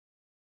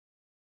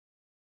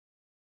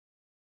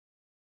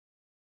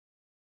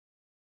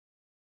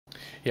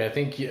Yeah, I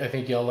think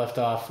y'all left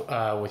off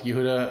with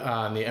Yehuda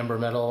on the Ember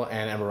Metal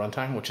and Ember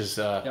Runtime, which is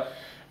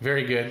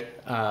very good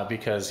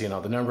because the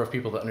number of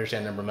people that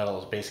understand Ember Metal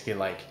is basically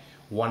like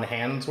one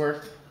hand's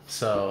worth.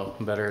 So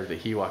better that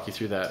he walk you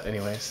through that,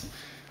 anyways.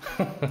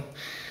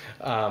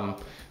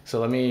 So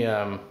let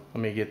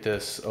me get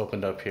this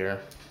opened up here.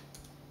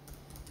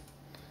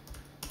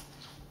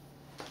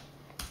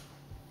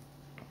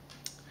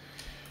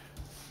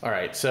 All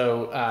right,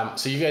 so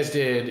so you guys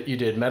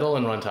did metal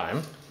and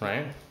runtime,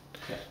 right?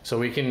 Yeah. So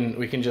we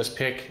can just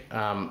pick.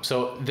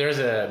 So there's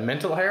a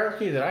mental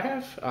hierarchy that I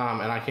have,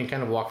 and I can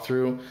kind of walk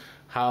through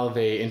how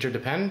they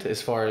interdepend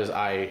as far as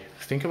I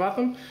think about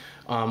them.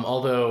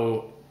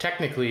 Although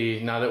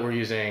technically, now that we're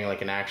using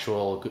like an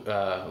actual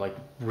like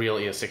real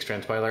ES6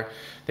 transpiler,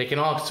 they can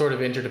all sort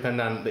of interdepend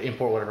on the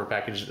import whatever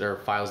package or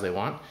files they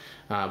want.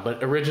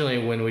 But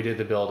originally, when we did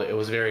the build, it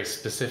was very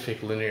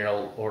specific linear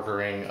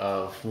ordering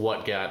of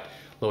what got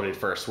loaded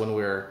first when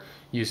we were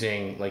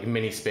using like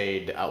mini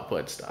spade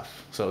output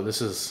stuff. So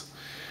this is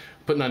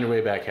putting on your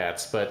way back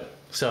hats, but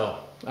so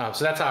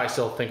that's how I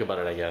still think about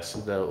it, I guess,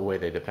 the way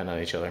they depend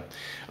on each other.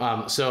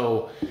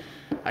 So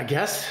I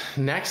guess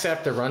next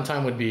after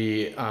runtime would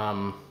be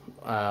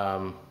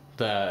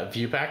the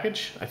view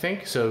package, I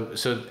think. So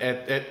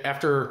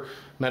after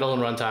metal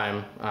and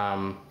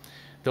runtime,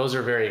 those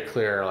are very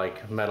clear,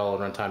 like metal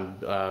and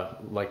runtime,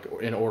 like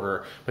in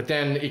order. But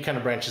then it kind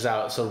of branches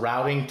out. So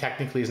routing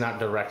technically is not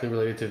directly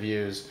related to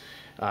views.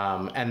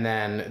 And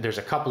then there's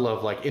a couple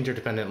of like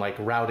interdependent, like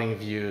routing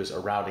views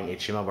or routing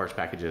HTML bars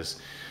packages.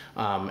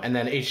 And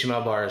then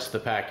HTML bars, the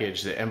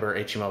package, the Ember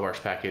HTML bars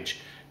package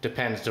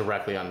depends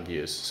directly on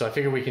views. So I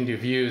figure we can do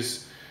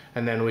views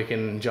and then we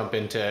can jump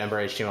into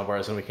Ember HTML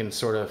bars and we can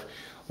sort of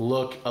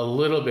look a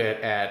little bit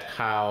at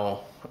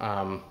how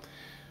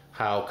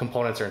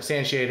components are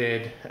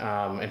instantiated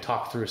and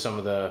talk through some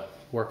of the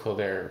workflow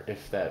there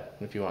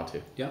if you want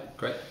to. Yeah,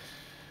 great.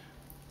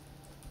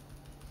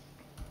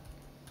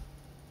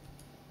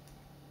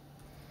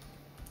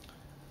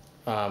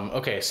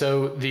 Okay,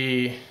 so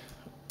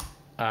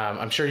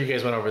I'm sure you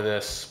guys went over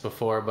this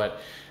before, but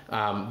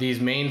these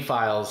main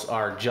files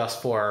are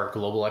just for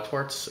global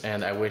exports,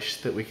 and I wish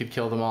that we could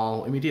kill them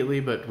all immediately,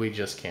 but we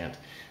just can't.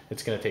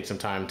 It's going to take some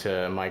time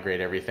to migrate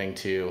everything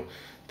to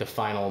the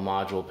final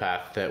module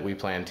path that we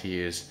plan to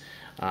use,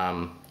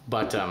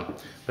 but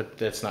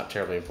that's not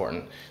terribly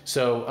important.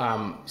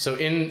 So so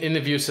in the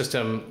view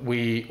system,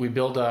 we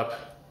build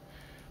up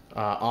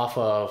off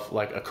of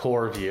like a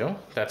core view.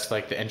 That's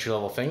like the entry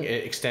level thing.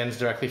 It extends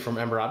directly from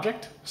Ember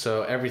object.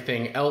 So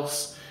everything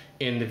else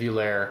in the view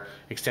layer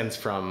extends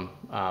from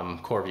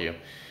core view.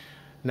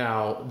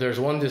 Now there's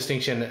one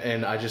distinction,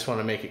 and I just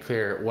want to make it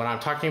clear. When I'm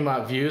talking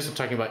about views, I'm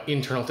talking about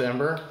internal to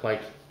Ember.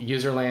 Like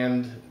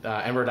userland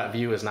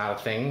ember.view is not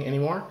a thing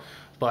anymore,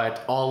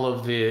 but all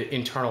of the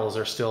internals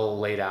are still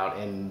laid out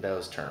in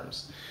those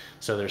terms.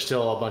 So there's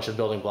still a bunch of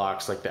building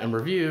blocks like the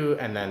Ember view,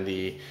 and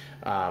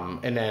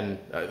then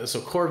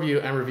so core view,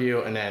 Ember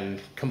view, and then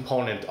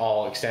component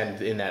all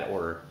extend in that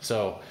order.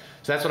 So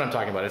that's what I'm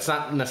talking about. It's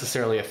not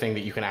necessarily a thing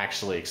that you can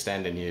actually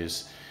extend and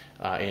use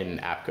in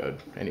app code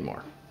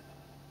anymore.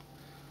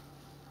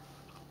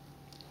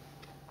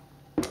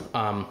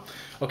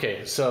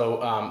 Okay,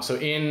 so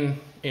in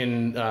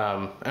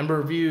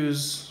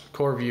ember-views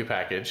core view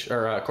package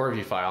or core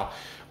view file,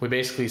 we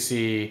basically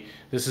see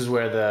this is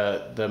where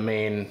the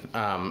main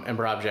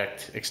Ember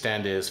object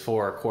extend is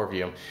for core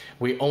view.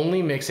 We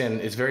only mix in,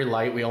 it's very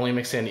light, we only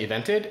mix in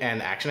evented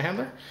and action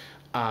handler,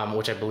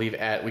 which I believe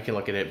we can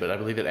look at it, but I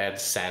believe it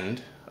adds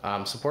send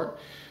support.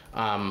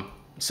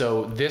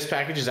 So this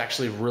package is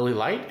actually really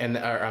light, and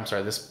I'm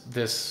sorry,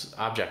 this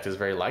object is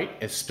very light.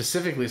 It's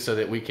specifically so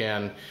that we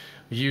can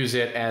use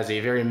it as a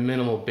very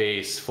minimal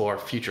base for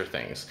future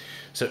things.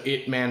 So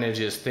it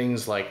manages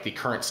things like the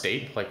current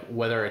state, like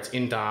whether it's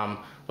in DOM,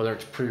 whether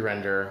it's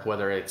pre-render,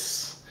 whether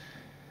it's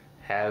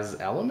has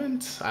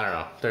element. I don't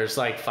know. There's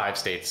like 5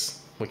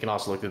 states. We can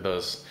also look at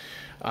those.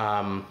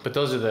 But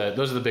those are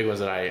the big ones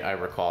that I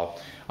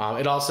recall.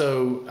 It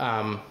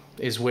also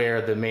is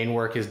where the main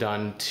work is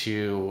done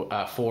to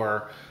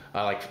for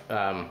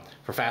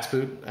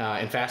fastboot.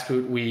 In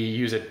fastboot, we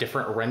use a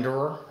different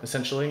renderer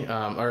essentially,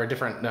 or a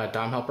different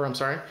DOM helper. I'm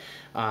sorry,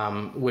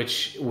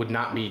 which would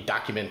not be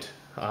document.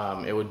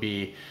 It would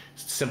be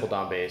simple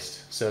DOM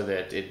based, so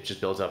that it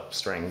just builds up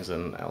strings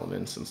and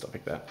elements and stuff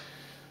like that.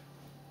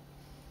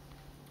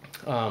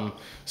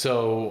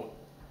 So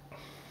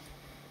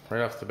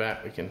right off the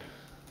bat, we can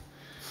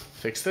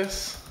fix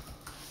this.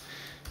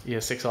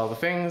 ES6 all the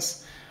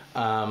things,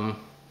 so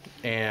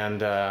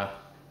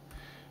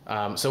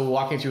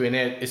walking through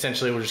init,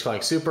 essentially we're just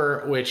calling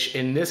super, which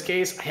in this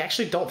case, I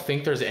actually don't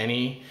think there's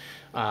any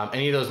of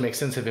those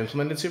mixins have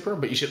implemented super,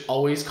 but you should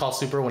always call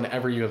super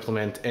whenever you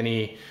implement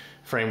any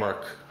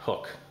framework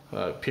hook,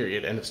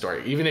 period, end of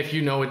story. Even if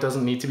you know it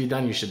doesn't need to be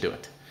done, you should do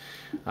it.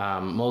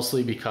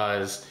 Mostly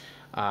because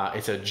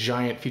it's a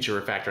giant feature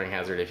refactoring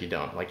hazard if you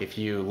don't. Like if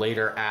you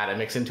later add a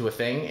mix into a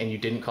thing and you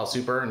didn't call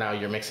super, now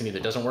your mixin either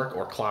doesn't work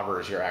or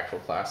clobbers your actual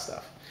class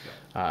stuff.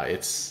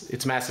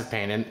 It's massive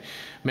pain, and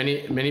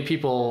many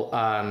people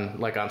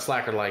like on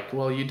Slack are like,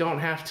 well, you don't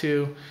have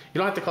to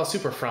call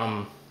super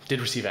from did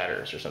receive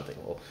adders or something.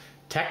 Well,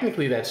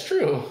 technically that's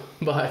true,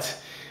 but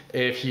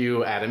if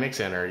you add a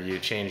mixin or you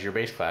change your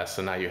base class,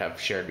 so now you have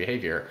shared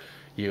behavior,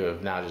 you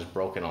have now just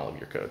broken all of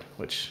your code,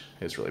 which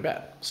is really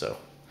bad. So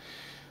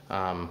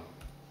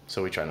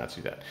we try not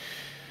to do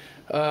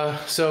that.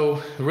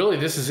 So really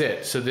this is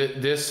it. So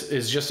this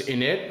is just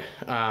init,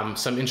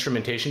 some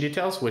instrumentation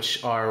details,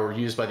 which are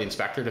used by the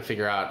inspector to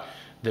figure out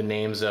the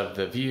names of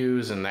the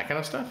views and that kind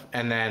of stuff.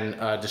 And then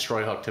a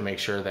destroy hook to make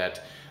sure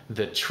that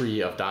the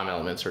tree of DOM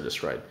elements are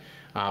destroyed.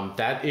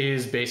 That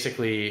is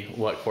basically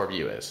what core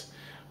view is.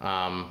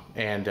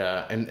 And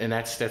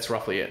that's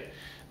roughly it.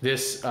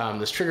 This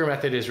trigger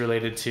method is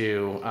related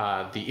to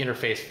the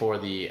interface for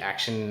the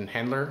action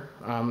handler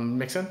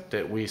mixin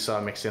that we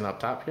saw mixed in up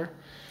top here.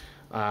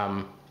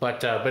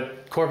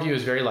 But core view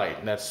is very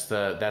light. That's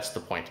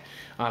the point.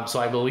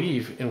 So I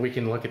believe, and we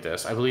can look at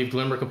this, I believe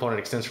Glimmer component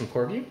extends from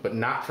core view, but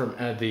not from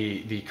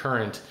the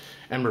current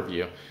ember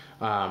view.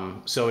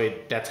 So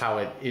that's how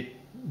it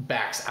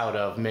backs out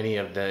of many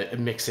of the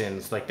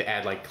mixins, like to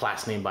add like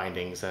class name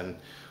bindings and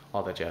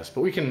all that jazz. But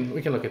we can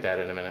look at that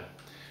in a minute.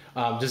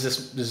 Does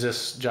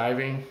this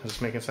jiving? Is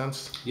this making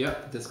sense? Yeah,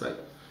 that's great.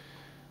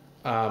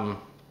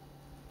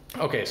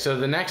 Okay, so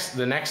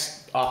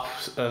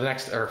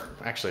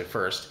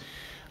first.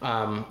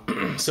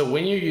 So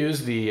when you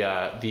use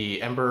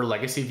the Ember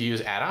Legacy Views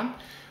add-on,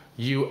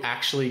 you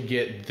actually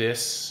get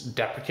this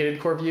deprecated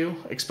core view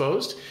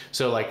exposed.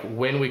 So like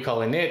when we call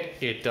init,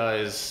 it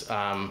does.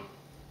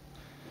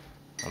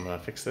 I'm gonna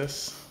fix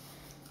this.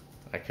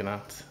 I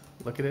cannot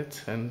look at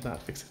it and not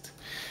fix it.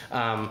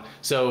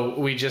 So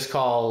we just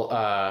call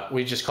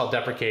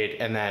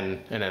deprecate and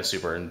then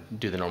super and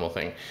do the normal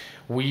thing.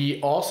 We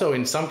also,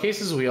 in some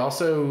cases,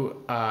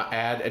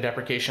 add a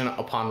deprecation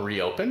upon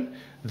reopen,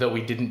 though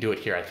we didn't do it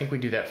here. I think we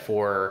do that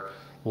for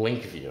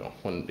link view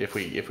if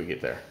we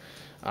get there.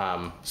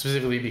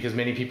 Specifically because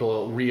many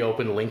people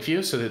reopen link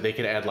view so that they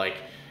could add like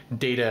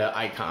data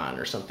icon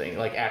or something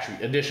like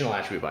additional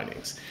attribute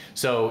bindings.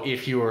 So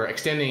if you were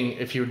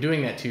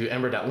doing that to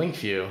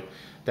ember.linkView,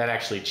 that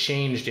actually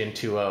changed in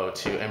 2.0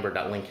 to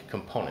ember.link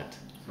component.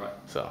 Right.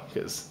 So,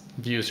 because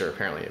views are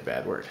apparently a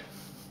bad word.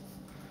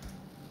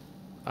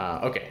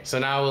 Okay, so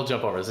now we'll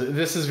jump over.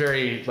 This is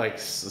very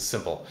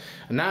simple.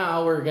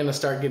 Now we're gonna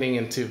start getting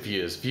into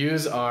views.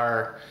 Views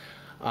are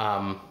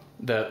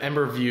the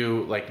Ember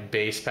view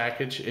base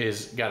package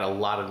is got a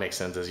lot of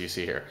mixins as you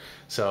see here.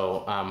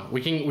 So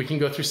we can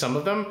go through some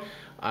of them.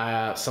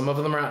 Some of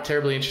them are not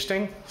terribly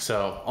interesting.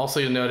 So also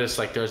you'll notice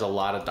there's a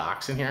lot of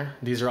docs in here.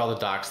 These are all the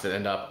docs that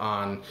end up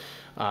on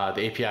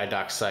the API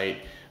docs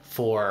site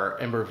for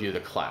ember-view the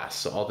class.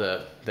 So all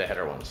the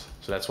header ones.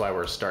 So that's why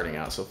we're starting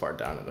out so far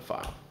down in the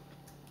file.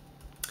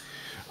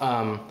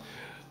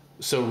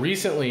 So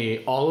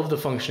recently all of the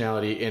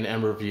functionality in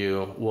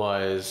ember-view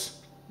was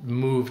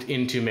moved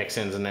into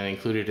mixins and then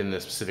included in the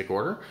specific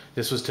order.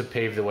 This was to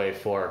pave the way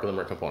for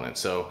Glimmer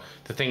components. So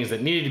the things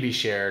that needed to be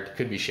shared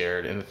could be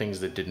shared, and the things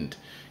that didn't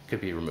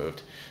could be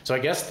removed. So I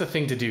guess the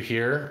thing to do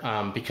here,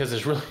 because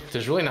there's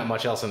really not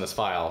much else in this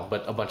file,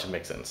 but a bunch of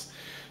mixins.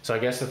 So I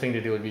guess the thing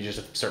to do would be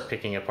just start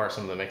picking apart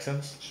some of the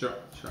mixins. Sure.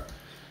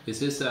 Is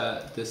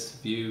this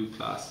view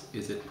class,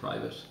 is it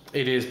private?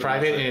 It is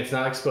private and it's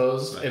not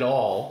exposed at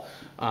all.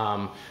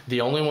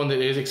 The only one that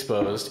is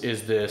exposed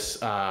is this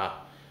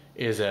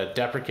is a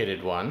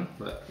deprecated one,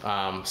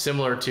 right.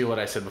 Similar to what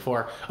I said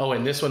before. Oh,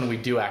 and this one we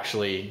do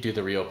actually do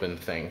the reopen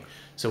thing.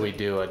 So we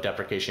do a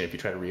deprecation if you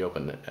try to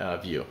reopen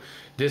view.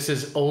 This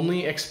is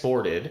only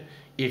exported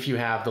if you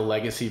have the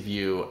legacy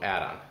view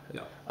add-on.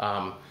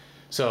 Yeah.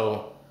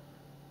 So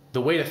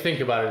the way to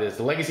think about it is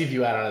the legacy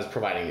view add-on is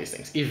providing these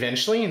things.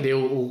 Eventually, they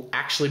will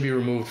actually be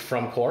removed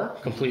from core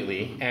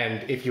completely.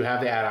 And if you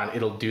have the add-on,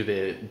 it'll do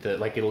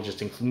it'll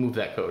just move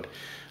that code.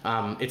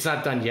 It's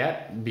not done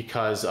yet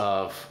because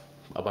of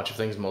a bunch of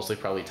things, mostly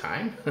probably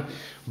time.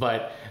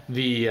 But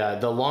the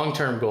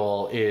long-term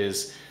goal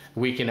is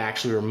we can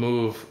actually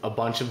remove a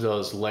bunch of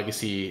those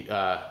legacy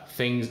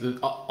things.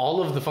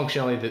 All of the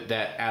functionality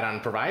that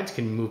add-on provides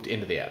can be moved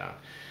into the add-on.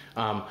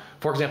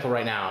 For example,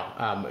 right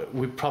now,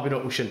 we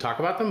shouldn't talk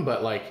about them,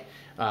 but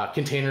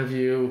container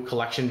view,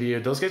 collection view,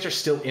 those guys are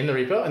still in the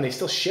repo and they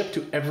still ship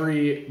to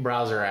every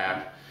browser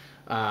app,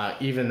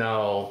 even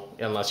though,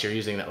 unless you're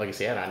using that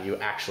legacy add-on, you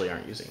actually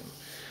aren't using them.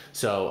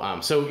 So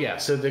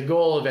so the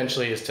goal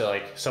eventually is to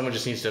someone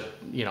just needs to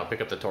pick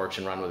up the torch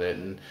and run with it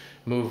and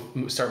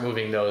start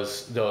moving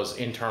those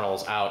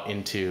internals out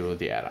into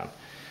the add-on.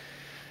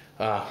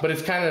 But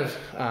it's kind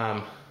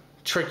of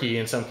tricky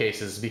in some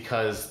cases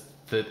because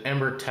the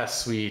Ember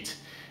test suite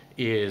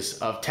is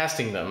of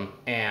testing them,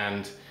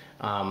 and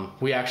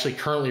we actually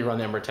currently run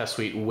the Ember test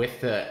suite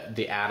with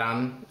the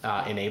add-on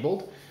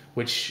enabled,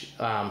 which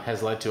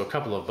has led to a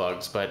couple of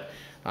bugs, but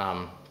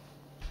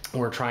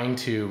we're trying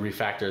to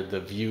refactor the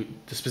view,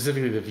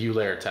 specifically the view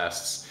layer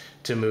tests,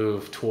 to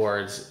move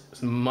towards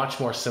much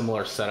more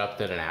similar setup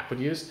that an app would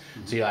use.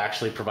 Mm-hmm. So you'll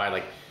actually provide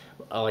like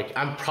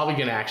I'm probably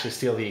going to actually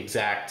steal the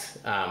exact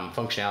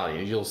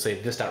functionality. You'll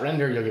say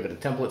this.render, you'll give it a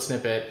template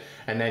snippet,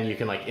 and then you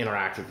can like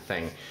interact with the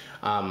thing.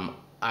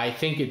 I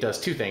think it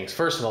does two things.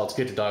 First of all, it's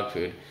good to dog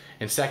food,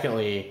 and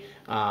secondly,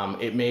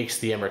 it makes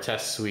the Ember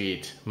test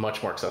suite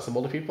much more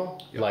accessible to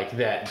people, yep. Like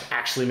that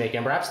actually make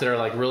Ember apps that are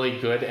like really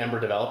good Ember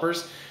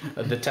developers.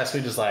 The test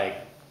suite is like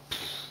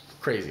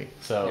crazy.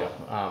 So,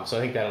 yep. So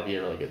I think that'll be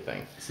a really good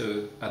thing.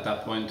 So at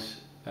that point,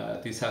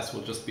 these tests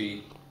will just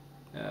be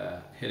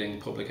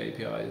hitting public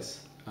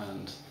APIs,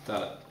 and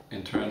that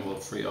in turn will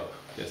free up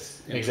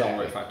this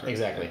internal refactor.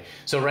 Exactly.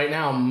 So right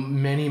now,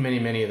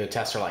 many of the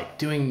tests are like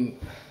doing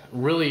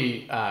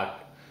really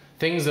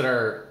things that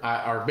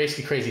are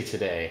basically crazy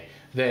today,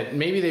 that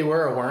maybe they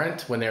were or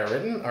weren't when they were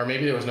written, or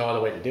maybe there was no other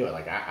way to do it.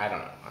 Like I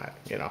don't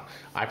know.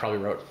 I probably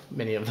wrote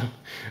many of them.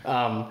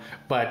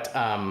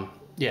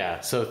 Yeah.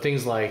 So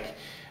things like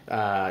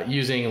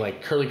using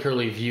like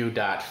curly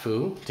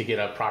view.foo to get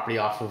a property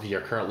off of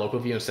your current local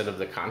view instead of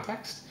the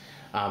context.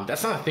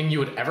 That's not a thing you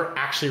would ever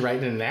actually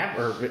write in an app,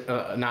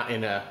 or not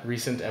in a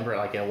recent Ember,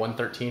 like a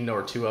 1.13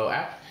 or 2.0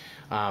 app.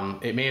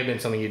 It may have been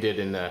something you did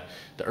in the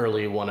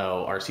early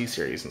 1.0 RC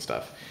series and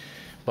stuff,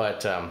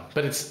 but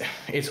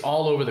it's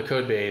all over the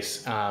code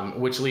base,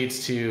 which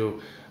leads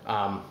to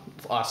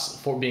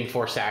us being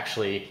forced to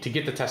actually, to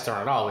get the test to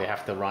run at all, we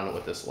have to run it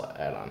with this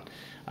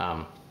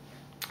add-on,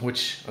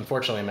 which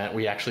unfortunately meant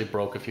we actually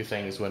broke a few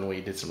things when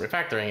we did some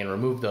refactoring and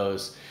removed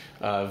those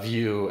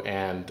view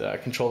and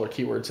controller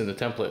keywords in the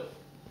template,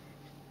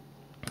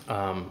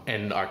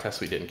 and our test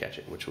suite didn't catch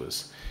it, which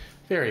was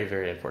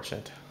very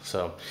unfortunate.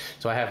 So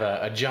I have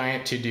a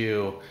giant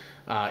to-do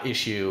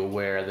issue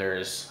where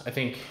there's I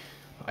think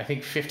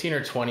 15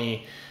 or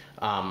 20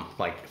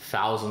 like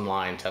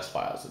 1,000-line test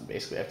files that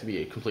basically have to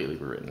be completely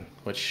rewritten,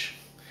 which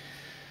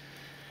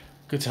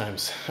good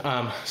times.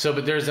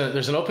 But there's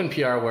an open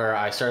PR where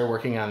I started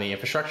working on the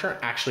infrastructure,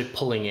 actually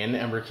pulling in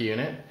Ember Key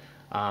Unit.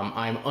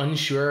 I'm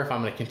unsure if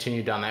I'm going to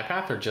continue down that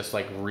path or just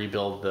like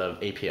rebuild the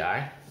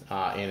API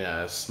in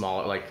a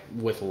smaller, like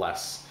with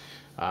less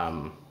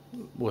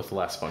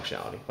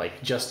functionality,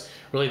 like just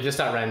really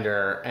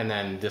this.render and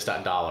then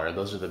this.dollar.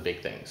 Those are the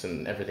big things,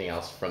 and everything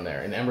else from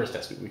there. In Ember's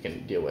test we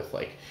can deal with.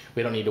 Like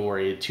we don't need to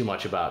worry too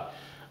much about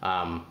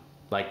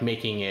like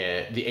making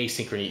the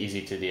asynchrony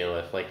easy to deal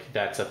with. Like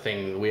that's a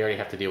thing we already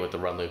have to deal with, the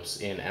run loops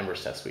in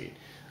Ember's test suite.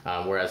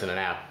 Whereas in an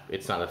app,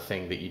 it's not a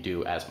thing that you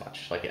do as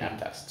much, like in app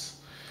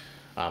tests.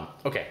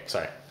 Okay,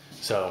 sorry.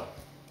 So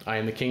I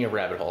am the king of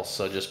rabbit holes.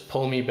 So just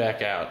pull me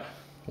back out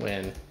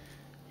when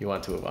you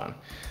want to move on.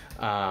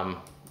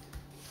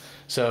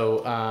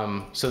 So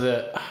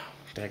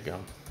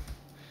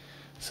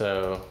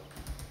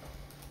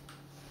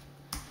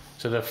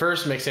the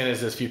first mix-in is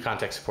this view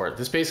context support.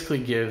 This basically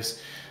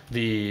gives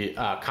the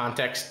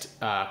context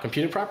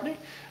computed property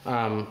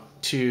to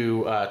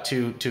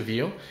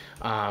view.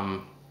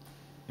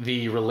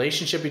 The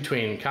relationship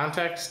between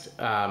context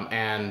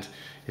and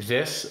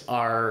this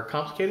are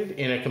complicated.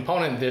 In a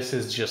component, this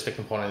is just a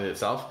component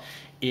itself.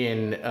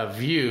 In a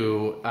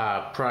view,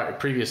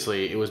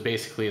 previously, it was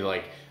basically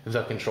like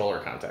the controller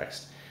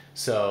context.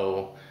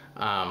 So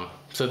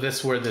this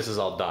is where this is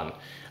all done.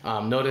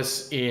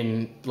 Notice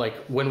in like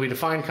when we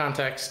define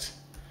context,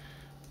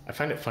 I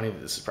find it funny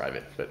that this is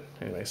private, but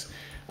anyways,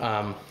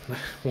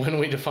 when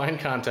we define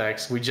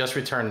context, we just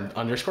return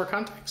underscore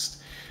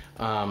context.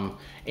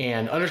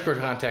 And underscore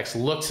context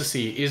looks to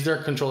see, is there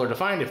a controller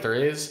defined? If there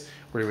is,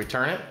 we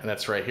return it, and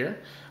that's right here.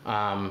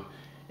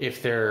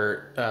 If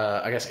there,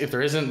 I guess if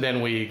there isn't,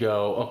 then we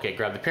go, okay,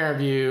 grab the parent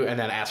view and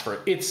then ask for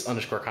its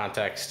underscore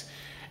context.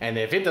 And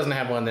if it doesn't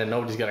have one, then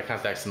nobody's got a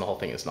context and the whole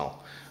thing is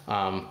null.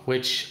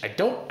 Which I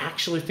don't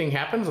actually think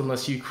happens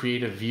unless you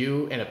create a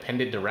view and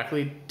append it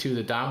directly to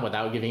the DOM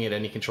without giving it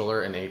any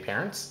controller and any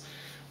parents,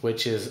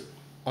 which is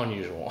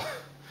unusual,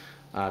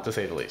 to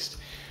say the least.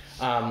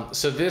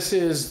 So this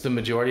is the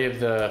majority of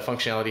the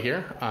functionality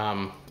here.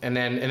 And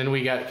then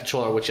we got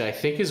controller, which I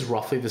think is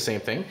roughly the same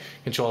thing.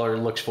 Controller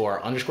looks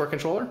for underscore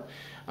controller.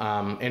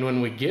 And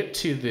when we get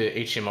to the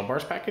HTML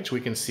bars package,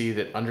 we can see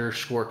that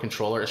underscore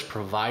controller is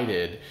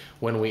provided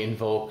when we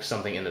invoke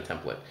something in the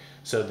template.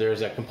 So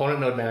there's a component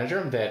node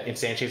manager that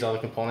instantiates all the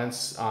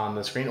components on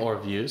the screen, or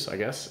views, I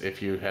guess, if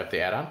you have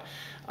the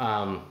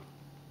add-on.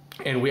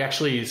 And we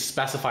actually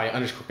specify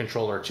underscore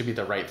controller to be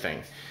the right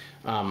thing.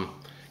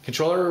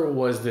 Controller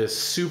was this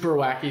super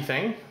wacky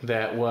thing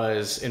that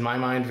was, in my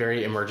mind,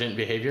 very emergent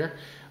behavior.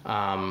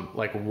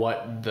 Like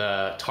what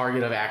the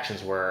target of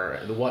actions were,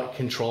 what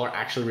controller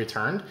actually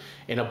returned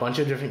in a bunch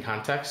of different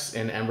contexts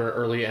in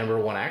early Ember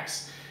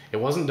 1X. It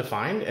wasn't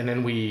defined, and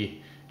then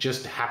we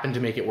just happened to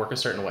make it work a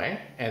certain way.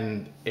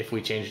 And if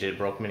we changed it, it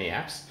broke many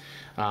apps.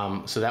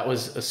 So that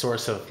was a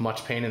source of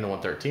much pain in the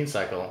 1.13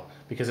 cycle,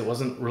 because it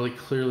wasn't really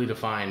clearly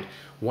defined.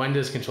 When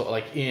does control,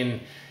 like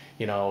in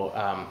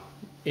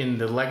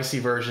the legacy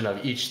version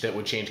of each that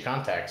would change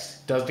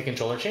context, does the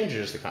controller change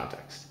or just the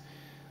context?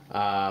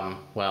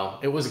 well,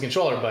 it was a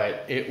controller,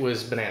 but it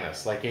was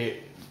bananas. Like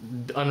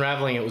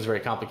unraveling it was very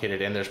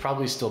complicated, and there's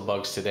probably still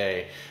bugs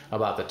today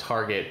about the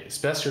target,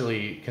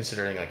 especially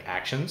considering like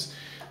actions.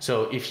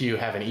 So if you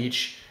have an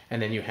each,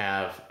 and then you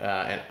have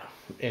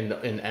in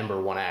Ember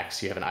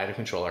 1X, you have an item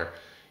controller.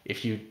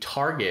 If you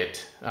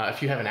target,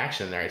 if you have an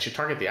action in there, it should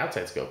target the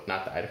outside scope,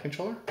 not the item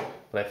controller.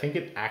 But I think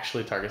it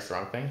actually targets the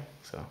wrong thing.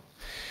 So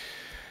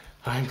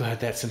I'm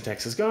glad that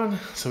syntax is gone,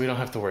 so we don't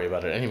have to worry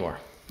about it anymore.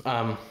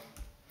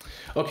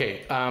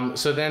 Okay,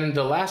 so then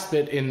the last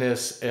bit in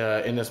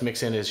this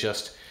mix-in is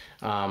just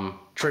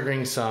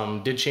triggering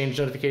some did change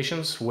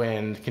notifications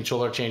when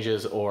controller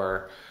changes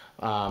or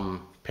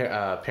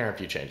parent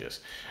view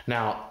changes.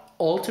 Now,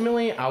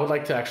 ultimately, I would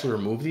like to actually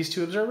remove these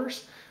two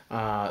observers.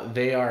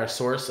 They are a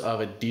source of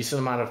a decent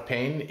amount of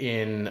pain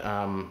in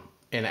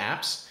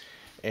apps,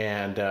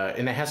 and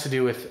it has to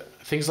do with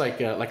things like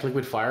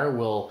Liquid Fire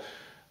will,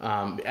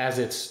 as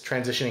it's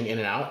transitioning in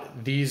and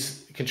out,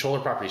 these controller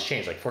properties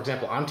change. Like for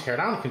example, on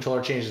teardown, the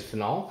controller changes to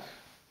null,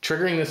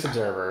 triggering this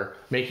observer,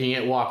 making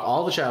it walk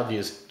all the child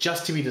views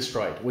just to be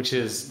destroyed, which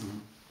is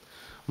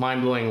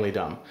mind-blowingly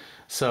dumb.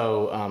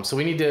 So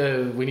we need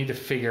to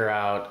figure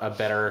out a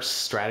better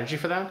strategy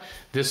for that.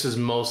 This is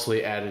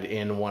mostly added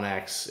in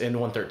 1X in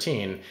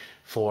 113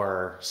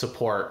 for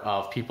support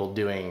of people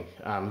doing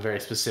very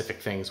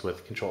specific things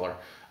with controller.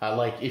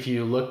 Like if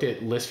you looked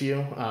at list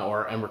view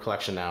or Ember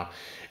collection now,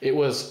 it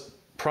was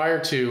prior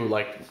to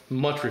like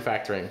much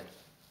refactoring,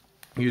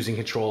 using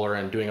controller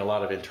and doing a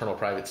lot of internal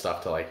private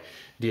stuff to like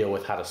deal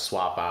with how to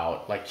swap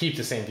out, like keep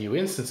the same view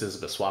instances,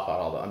 but swap out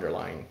all the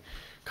underlying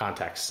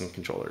contexts and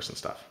controllers and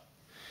stuff.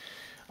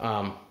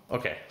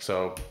 Okay,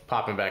 so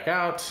popping back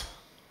out,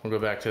 we'll go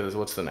back to this.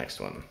 What's the next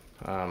one?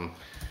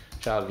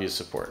 Child view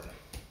support.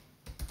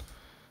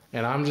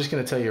 And I'm just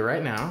going to tell you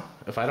right now,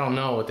 if I don't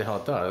know what the hell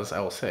it does, I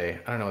will say,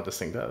 I don't know what this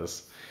thing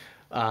does.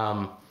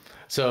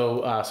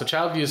 So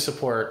child view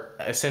support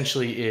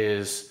essentially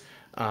is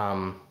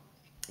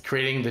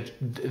creating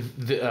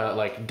the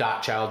like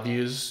dot child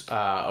views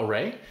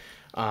array.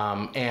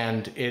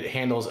 And it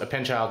handles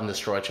append child and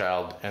destroy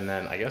child, and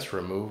then I guess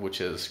remove,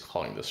 which is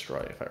calling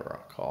destroy, if I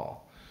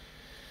recall.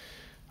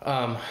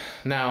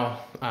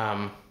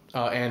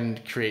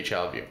 And create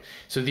child view.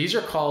 So these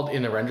are called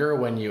in the renderer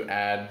when you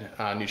add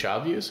new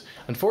child views.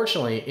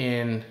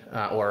 Unfortunately,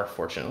 or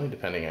fortunately,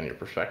 depending on your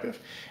perspective,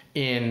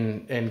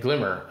 in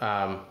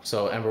Glimmer,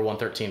 so Ember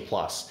 113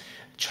 plus,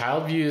 the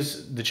child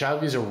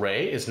views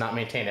array is not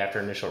maintained after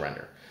initial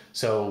render.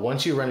 So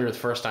once you render the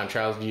first time,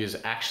 child views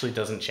actually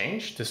doesn't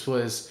change. This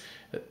was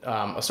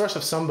a source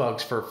of some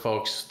bugs for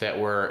folks that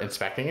were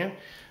inspecting it.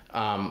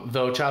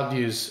 Though child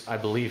views, I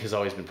believe, has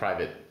always been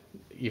private,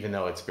 even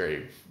though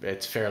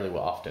it's fairly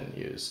well often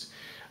used.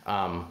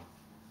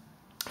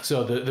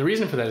 So the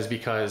reason for that is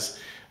because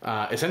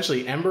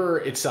essentially Ember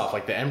itself,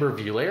 like the Ember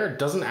view layer,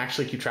 doesn't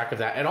actually keep track of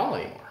that at all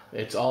anymore.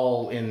 It's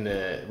all in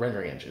the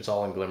rendering engine. It's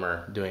all in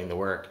Glimmer doing the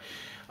work.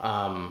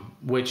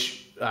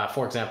 Which,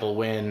 for example,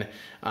 when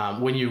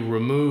you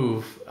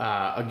remove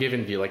a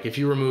given view, like if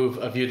you remove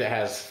a view that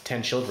has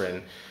 10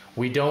 children,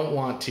 we don't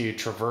want to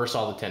traverse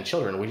all the 10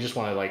 children. We just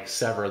want to like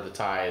sever the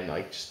tie and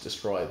like just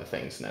destroy the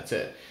things, and that's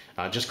it.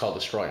 Just call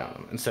destroy on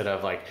them instead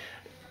of like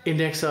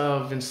index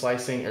of and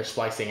slicing or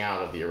splicing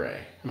out of the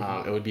array.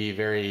 It would be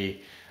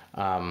very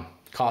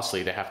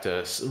costly to have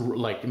to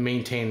like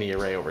maintain the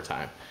array over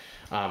time.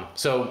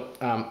 So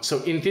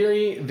in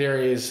theory,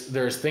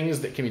 there's things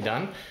that can be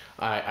done.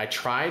 I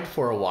tried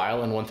for a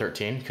while in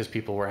 113 because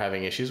people were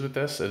having issues with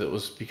this. It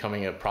was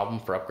becoming a problem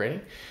for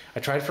upgrading.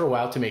 I tried for a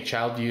while to make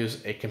child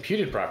views a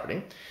computed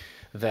property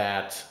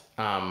that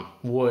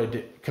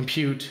would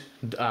compute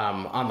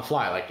on the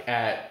fly,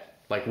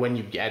 like when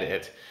you get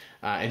it,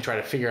 and try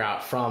to figure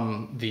out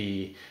from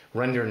the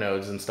render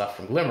nodes and stuff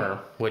from Glimmer,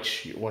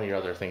 which one of your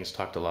other things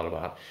talked a lot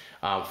about,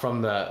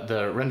 from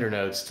the render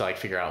nodes to like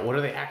figure out what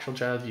are the actual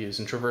child views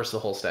and traverse the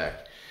whole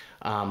stack.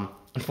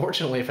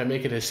 Unfortunately, if I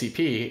make it a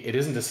CP, it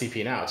isn't a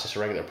CP now, it's just a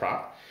regular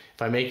prop.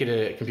 If I make it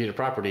a computed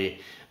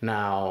property,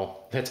 now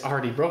that's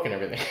already broken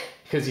everything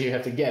because you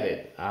have to get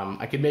it.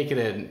 I could make it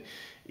an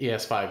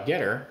ES5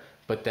 getter,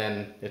 but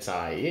then it's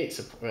not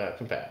IE8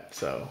 compat.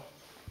 So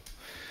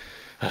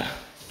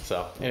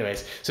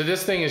anyways, so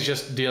this thing is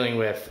just dealing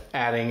with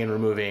adding and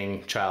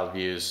removing child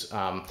views,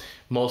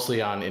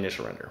 mostly on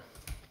initial render.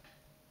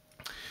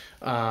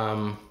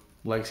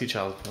 Legacy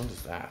child, what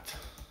is that?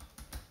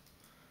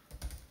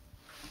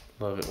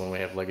 Love it when we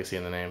have legacy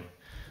in the name.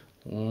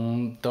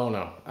 Don't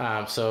know.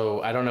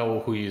 So I don't know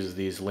who uses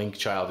these link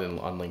child and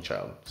unlink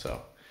child. So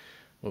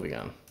moving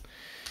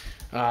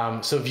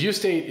on. So view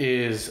state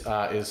is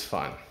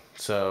fun.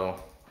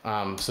 So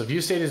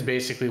view state is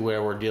basically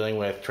where we're dealing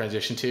with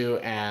transition to,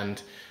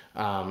 and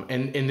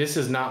this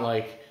is not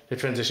like the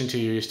transition to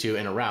you're used to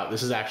in a route.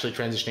 This is actually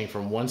transitioning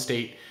from one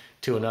state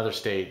to another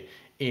state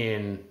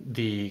in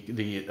the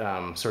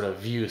sort of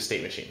view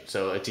state machine.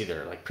 So it's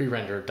either like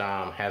pre-rendered,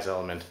 DOM, has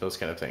element, those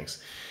kind of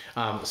things.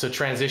 So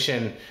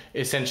transition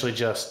essentially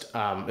just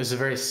is a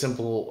very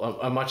simple,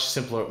 a much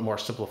simpler, more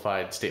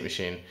simplified state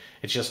machine.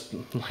 It's just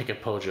like a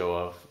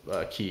Pojo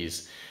of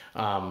keys.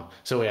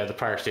 So we have the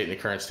prior state and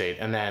the current state,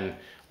 and then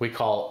we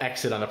call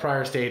exit on the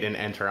prior state and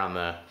enter on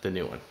the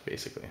new one.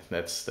 Basically,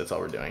 that's all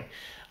we're doing.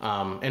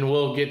 And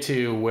we'll get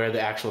to where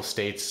the actual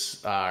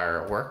states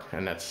are work,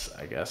 and that's,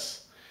 I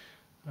guess,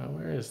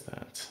 where is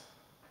that?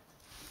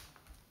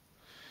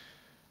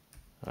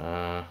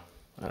 I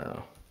don't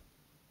know.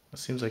 It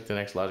seems like the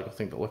next logical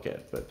thing to look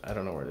at, but I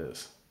don't know where it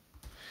is.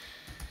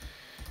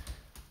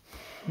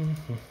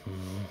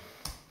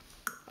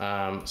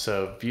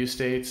 So view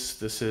states,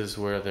 this is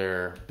where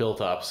they're built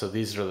up. So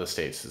these are the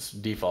states. This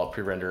default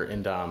pre-render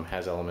indom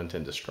has element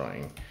and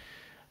destroying.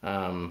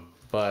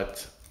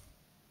 But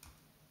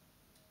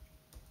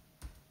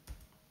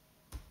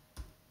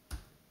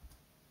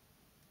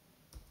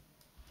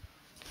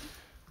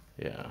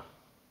yeah.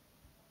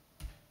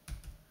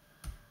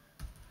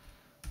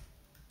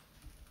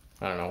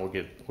 I don't know,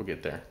 we'll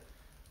get there.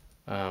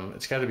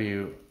 It's got to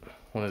be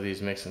one of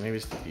these mixing. Maybe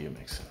it's the view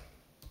mixing.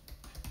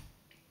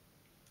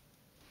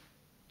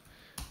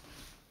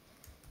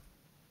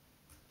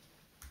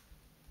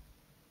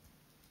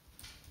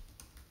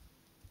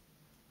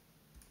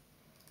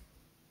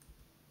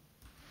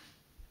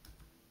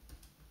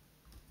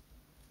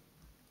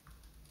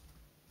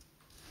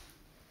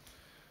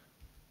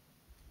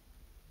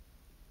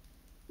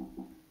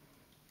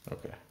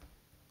 Okay,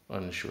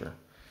 unsure.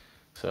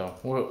 So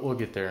we'll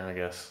get there, I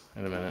guess,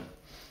 in a minute.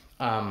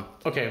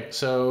 Okay,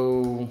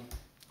 so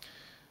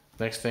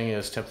next thing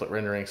is template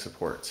rendering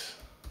support.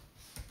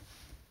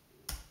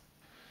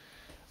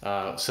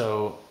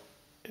 So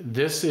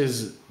this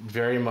is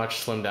very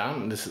much slimmed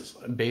down. This is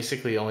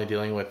basically only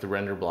dealing with the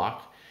render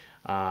block,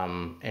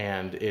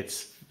 and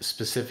it's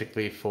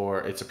specifically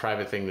for, it's a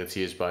private thing that's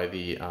used by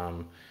the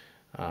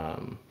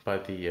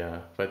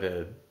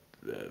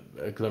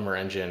Glimmer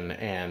engine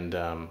and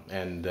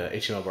the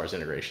HTML bars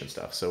integration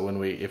stuff. So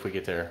if we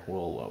get there,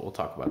 we'll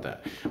talk about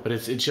that. But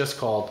it's just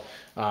called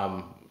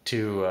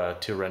to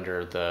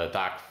render the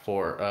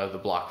the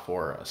block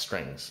for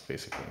strings,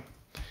 basically,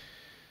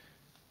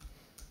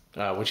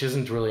 which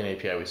isn't really an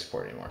API we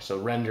support anymore. So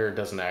render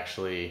doesn't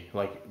actually,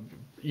 like,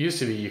 used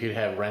to be you could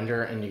have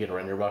render and you get a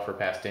render buffer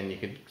passed in. You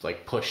could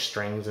like push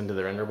strings into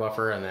the render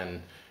buffer and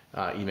then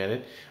emit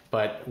it.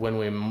 But when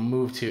we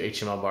moved to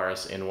HTML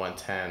bars in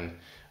 110,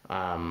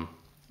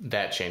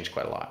 that changed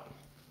quite a lot.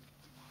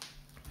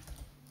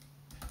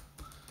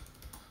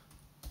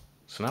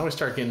 So now we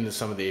start getting into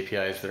some of the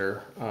APIs that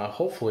are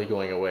hopefully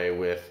going away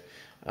with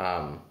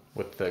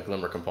the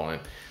Glimmer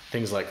component.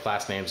 Things like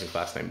class names and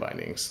class name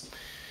bindings.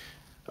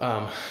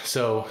 This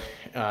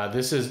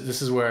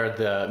is where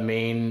the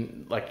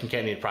main like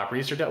concatenated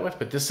properties are dealt with,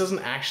 but this doesn't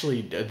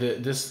actually,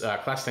 this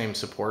class name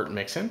support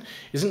mixin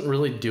isn't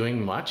really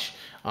doing much.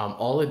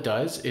 All it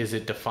does is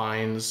it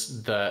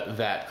defines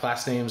that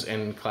class names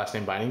and class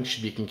name bindings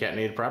should be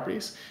concatenated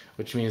properties,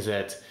 which means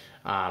that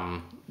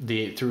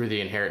through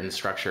the inheritance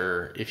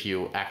structure, if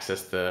you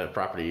access the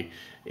property,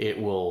 it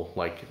will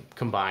like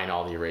combine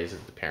all the arrays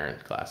of the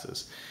parent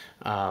classes,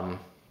 and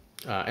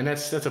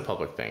that's a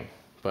public thing.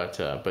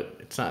 But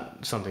it's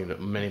not something that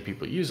many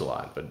people use a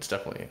lot, but it's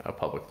definitely a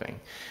public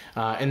thing.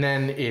 And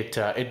then it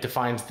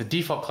defines the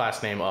default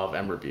class name of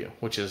ember-view,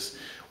 which is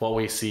what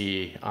we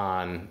see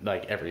on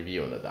like every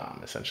view in the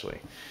DOM,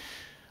 essentially.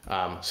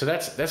 So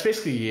that's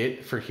basically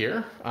it for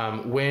here.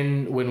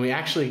 When we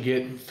actually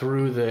get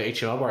through the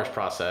HTML bars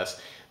process,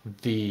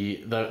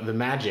 the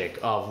magic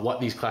of what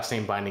these class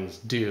name bindings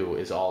do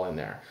is all in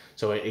there.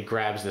 So it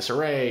grabs this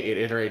array, it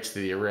iterates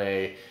through the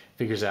array,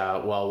 figures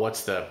out, well,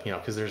 what's the,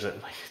 because there's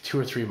like 2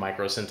 or 3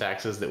 micro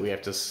syntaxes that we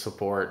have to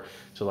support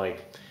to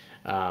like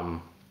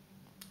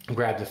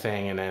grab the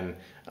thing and then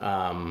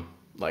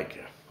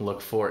like look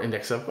for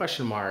index of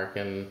question mark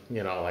and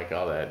like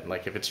all that,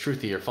 like if it's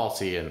truthy or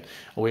falsy, and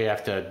we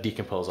have to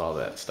decompose all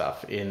that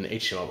stuff in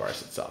HTML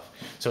bars itself.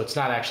 So it's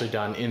not actually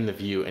done in the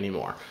view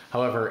anymore.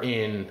 However,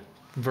 in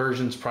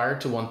versions prior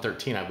to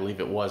 113, I believe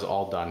it was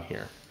all done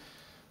here.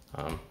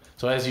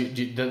 So as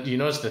you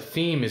notice, the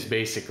theme is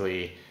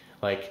basically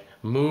like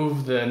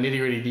move the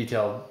nitty-gritty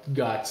detail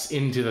guts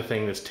into the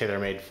thing that's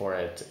tailor-made for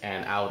it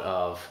and out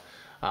of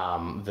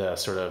the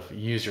sort of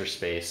user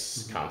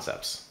space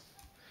concepts.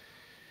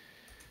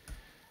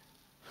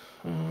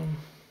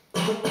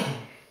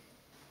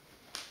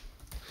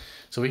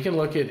 So we can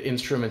look at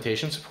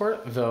instrumentation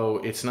support,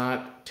 though it's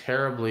not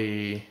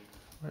terribly,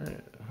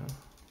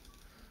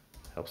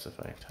 helps if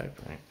I type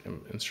right,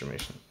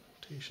 instrumentation,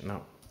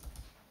 no.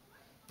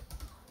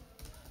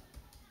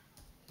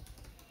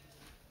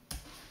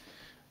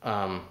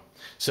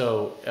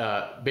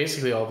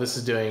 Basically all this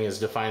is doing is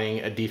defining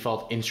a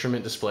default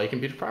instrument display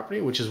computed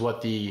property, which is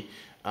what the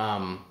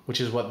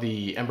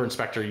Ember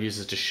inspector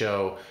uses to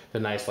show the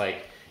nice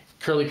like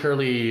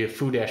curly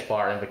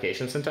foo-bar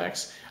invocation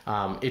syntax.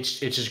 It's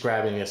just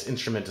grabbing this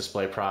instrument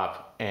display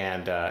prop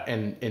and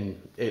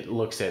it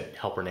looks at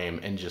helper name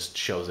and just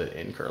shows it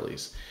in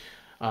curlies.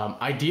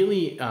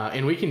 Ideally,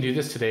 and we can do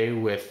this today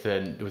with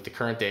the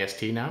current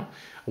AST now.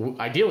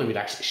 Ideally, we'd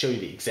actually show you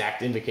the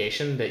exact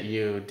invocation that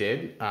you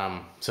did.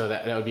 So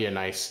that would be a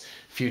nice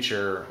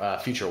future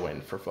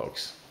win for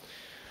folks.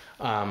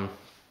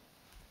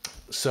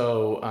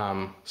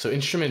 So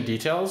instrument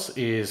details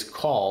is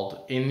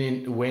called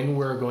when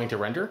we're going to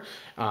render,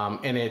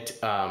 and it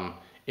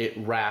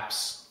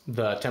wraps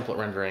the template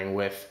rendering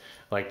with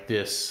like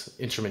this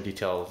instrument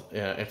detail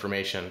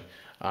information,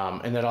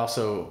 and that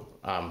also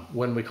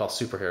when we call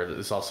super here,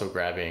 it's also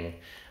grabbing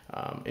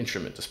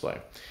instrument display.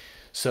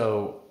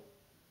 So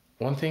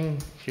one thing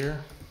here.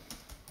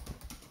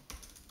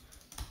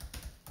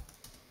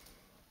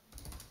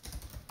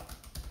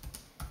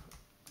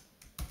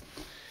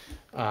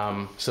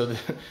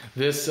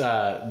 This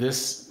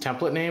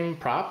template name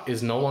prop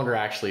is no longer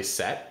actually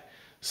set.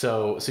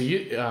 So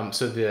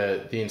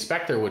the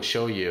inspector would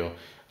show you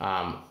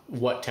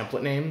what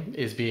template name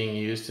is being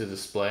used to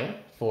display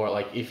for,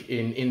 like, if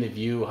in the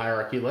view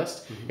hierarchy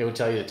list, it would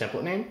tell you the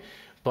template name.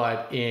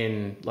 But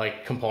in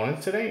like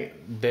components today,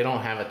 they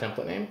don't have a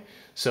template name.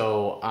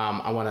 So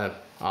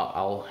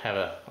I'll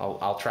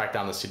track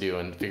down this to do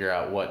and figure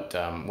out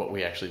what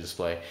we actually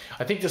display.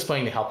 I think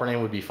displaying the helper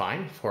name would be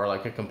fine for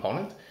like a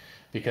component,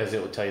 because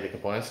it would tell you the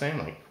component's name,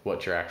 like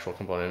what your actual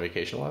component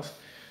invocation was.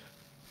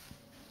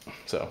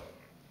 So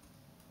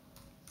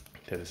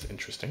that is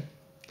interesting.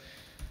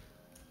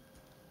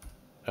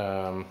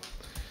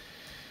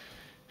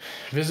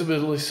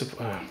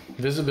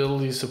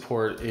 Visibility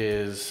support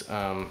is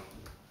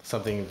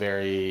something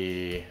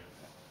very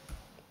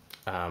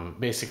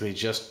basically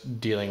just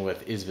dealing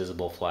with is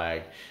visible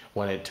flag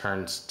when it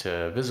turns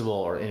to visible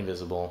or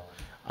invisible.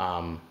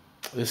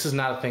 This is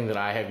not a thing that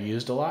I have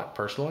used a lot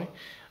personally,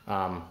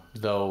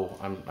 though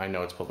I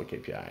know it's public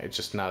API. It's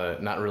just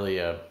not really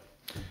a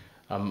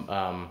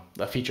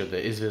feature,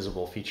 the is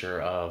visible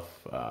feature of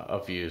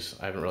views.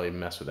 I haven't really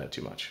messed with that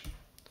too much.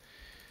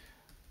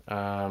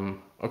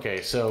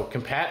 Okay, so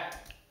compat.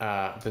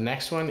 The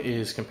next one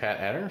is compat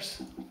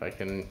adders. If I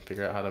can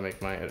figure out how to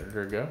make my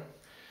editor go.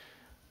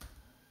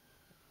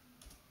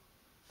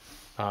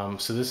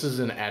 So this is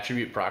an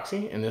attribute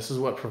proxy, and this is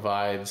what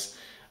provides.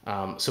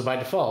 So by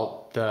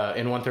default,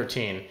 in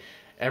 113,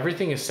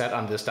 everything is set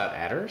on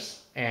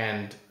this.adders,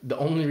 and the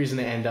only reason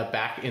they end up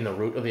back in the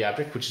root of the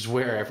object, which is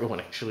where everyone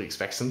actually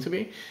expects them to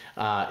be,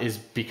 is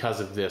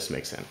because of this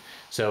mixin.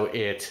 So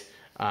it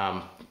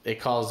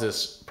calls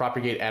this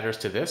propagate adders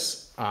to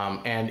this,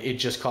 and it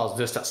just calls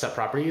this.set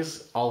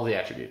properties all of the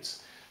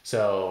attributes.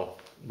 So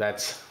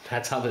that's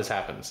how this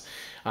happens.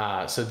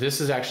 So this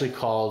is actually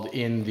called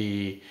in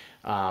the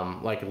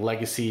like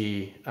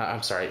legacy.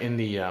 I'm sorry, in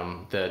the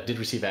did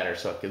receive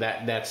adders. So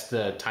that's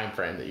the time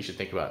frame that you should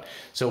think about.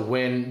 So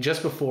when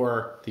just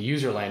before the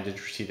user land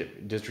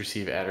did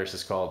receive adders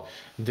is called,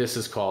 this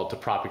is called to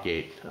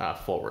propagate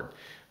forward.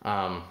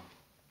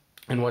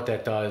 And what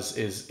that does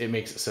is it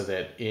makes it so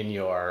that in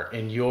your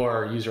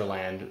user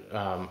land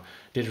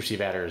did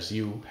receive adders,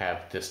 you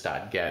have this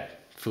dot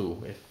get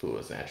foo if foo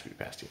is an attribute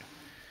passed to you.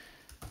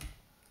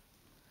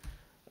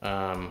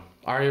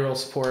 ARIA role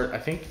support, I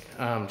think,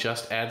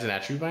 just adds an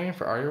attribute binding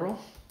for ARIA role.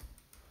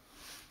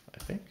 I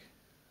think,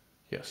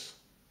 yes,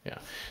 yeah.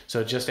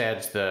 So it just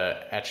adds the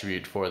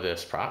attribute for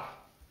this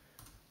prop,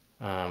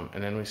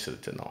 and then we set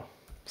it to null.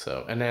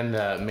 So, and then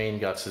the main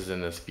guts is in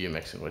this view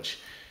mixin, which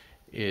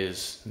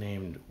is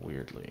named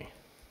weirdly,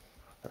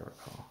 if I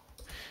recall.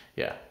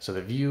 Yeah, so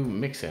the view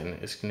mixin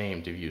is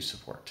named to view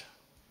support.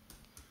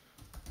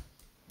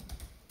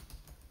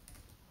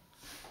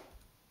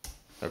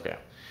 Okay.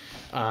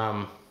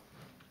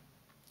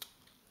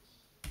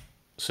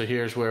 So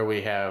here's where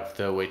we have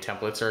the way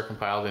templates are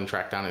compiled and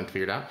tracked down and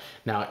figured out.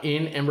 Now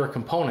in Ember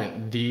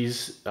component,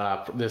 this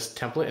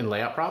template and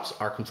layout props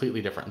are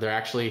completely different. They're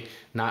actually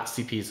not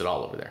CPs at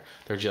all over there.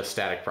 They're just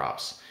static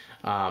props.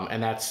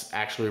 And that's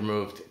actually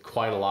removed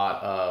quite a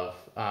lot of,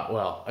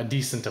 well, a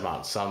decent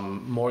amount,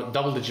 some more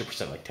double-digit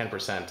percent, like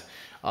 10%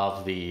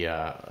 of the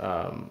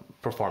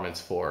performance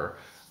for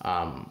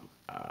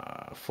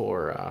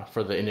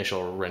the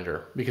initial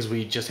render, because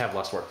we just have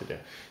less work to do.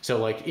 So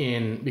like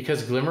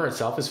because Glimmer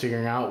itself is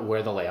figuring out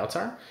where the layouts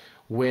are,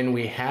 when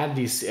we had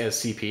these as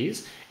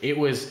CPs, it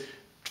was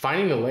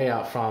finding the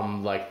layout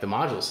from like the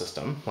module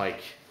system,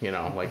 like, you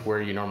know, like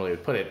where you normally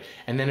would put it.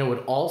 And then it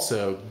would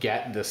also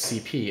get the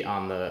CP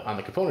on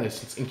the component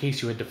instance in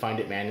case you had defined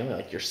it manually,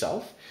 like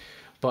yourself.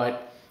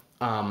 But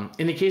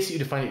in the case that you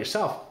defined it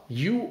yourself,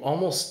 you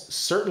almost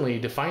certainly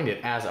defined it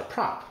as a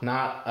prop,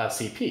 not a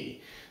CP.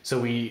 So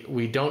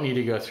we don't need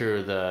to go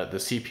through the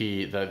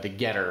CP, the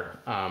getter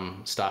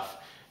stuff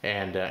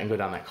and go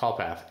down that call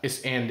path.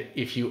 And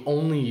if you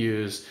only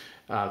use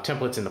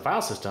templates in the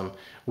file system,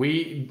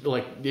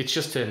 it's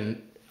just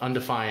an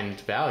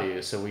undefined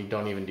value, so we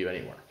don't even do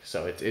any work.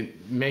 So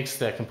it makes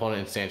the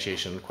component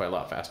instantiation quite a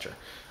lot faster.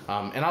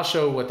 And I'll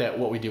show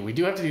what we do. We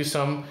do have to do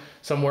some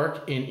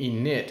work in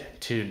init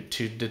to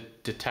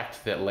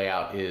detect that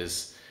layout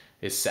is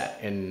set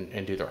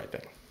and do the right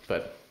thing,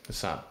 but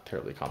it's not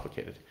terribly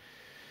complicated.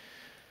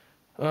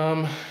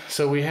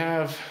 So we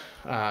have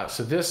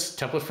so this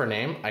template for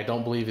name, I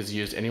don't believe is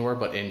used anywhere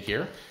but in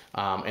here.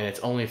 And it's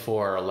only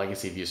for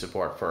legacy view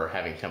support for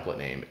having template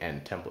name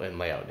and template and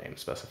layout name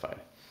specified.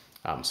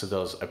 So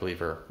those I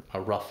believe are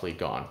roughly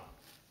gone.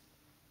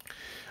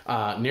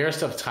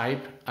 Nearest of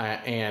type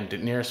and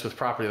nearest with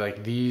property,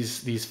 like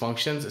these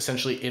functions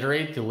essentially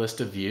iterate the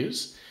list of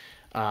views.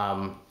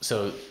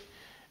 So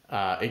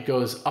it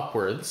goes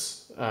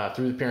upwards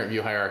through the parent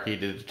view hierarchy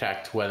to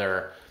detect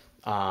whether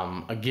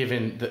a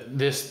given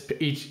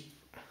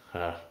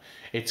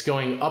it's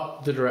going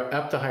up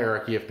the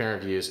hierarchy of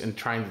parent views and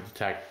trying to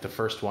detect the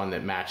first one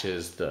that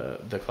matches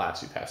the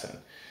class you pass in.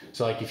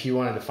 So like if you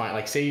wanted to find,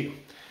 like say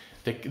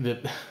the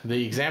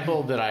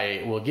example that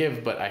I will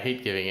give, but I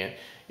hate giving it,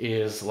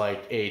 is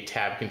like a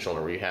tab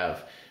controller where you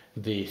have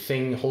the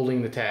thing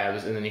holding the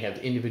tabs and then you have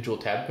the individual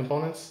tab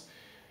components.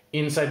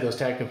 Inside those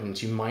tab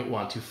components, you might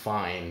want to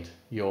find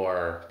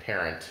your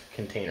parent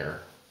container,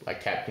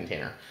 like tab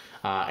container,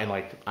 and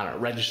like, I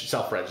don't know,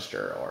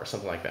 self-register or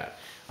something like that.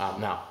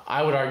 Now,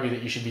 I would argue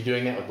that you should be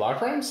doing that with block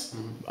primes,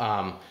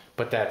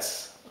 but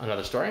that's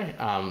another story.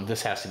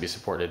 This has to be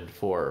supported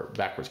for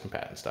backwards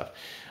compat and stuff.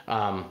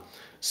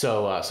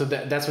 So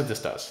that's what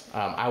this does.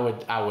 I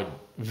would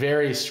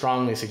very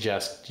strongly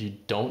suggest you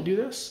don't do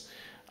this.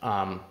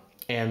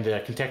 And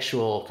the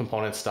contextual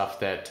component stuff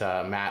that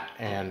Matt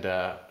and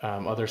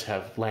others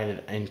have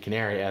landed in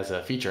Canary as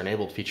a feature,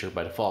 enabled feature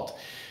by default,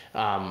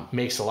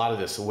 makes a lot of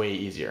this way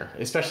easier,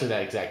 especially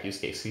that exact use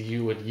case. So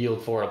you would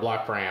yield for a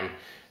block param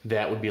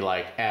that would be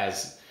like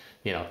as,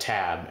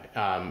 tab,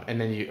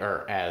 and then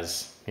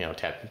as,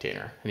 tab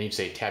container, and you'd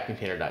say tab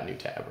container.new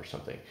tab or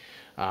something.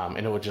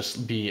 And it would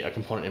just be a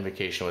component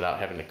invocation without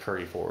having to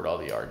curry forward all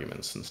the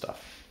arguments and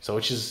stuff. So,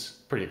 which is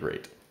pretty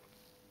great.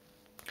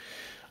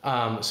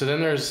 So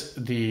then there's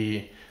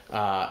the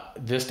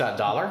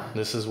this.dollar.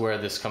 This is where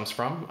this comes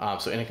from.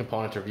 So in a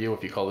component or view,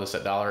 if you call this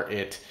 $,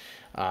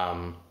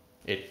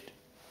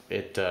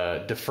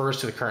 it defers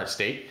to the current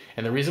state.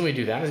 And the reason we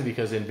do that is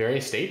because in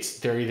various states,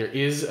 there either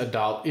is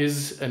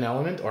an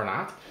element or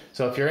not.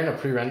 So if you're in a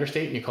pre-render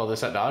state and you call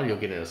this $, you'll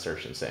get an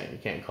assertion saying you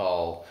can't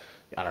call,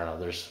 I don't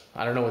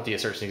know what the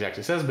assertion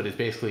exactly says, but it's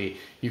basically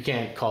you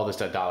can't call this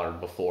 $,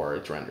 before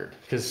it's rendered.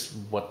 Because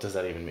what does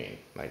that even mean?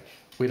 Like,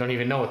 we don't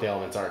even know what the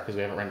elements are because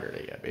we haven't rendered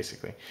it yet,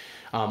 basically.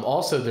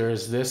 Also,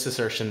 there's this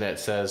assertion that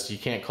says you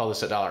can't call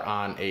this $,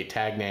 on a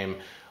tag name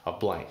of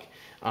blank.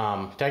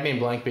 Tag name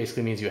blank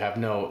basically means you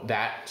have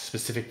that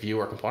specific view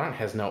or component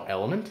has no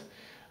element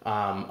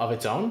of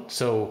its own.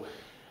 So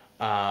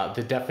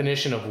the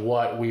definition of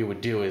what we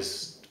would do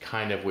is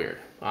kind of weird.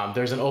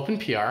 There's an open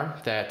PR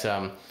that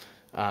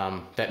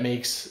that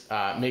makes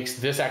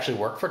this actually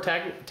work for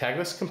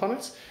tagless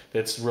components.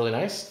 That's really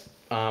nice.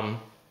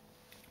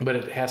 But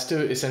it has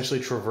to essentially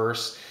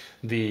traverse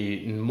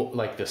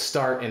the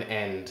start and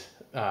end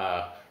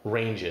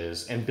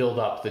ranges and build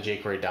up the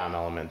jQuery DOM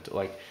element,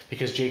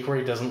 because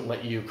jQuery doesn't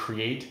let you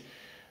create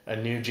a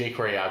new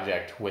jQuery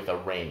object with a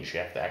range. You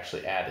have to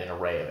actually add an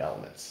array of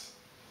elements,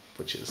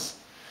 which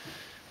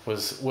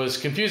was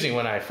confusing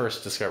when I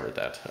first discovered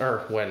that,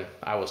 or when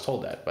I was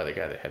told that by the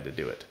guy that had to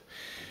do it.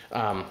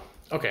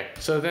 Okay,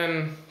 so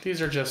then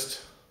these are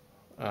just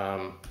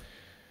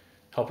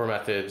helper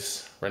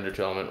methods, render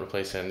to element,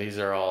 replace in. These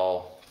are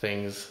all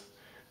things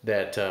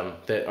that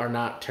that are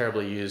not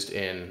terribly used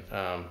in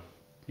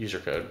user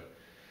code.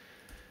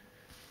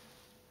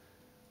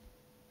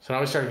 So now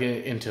we start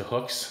getting into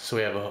hooks. So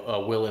we have a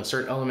will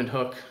insert element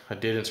hook, a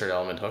did insert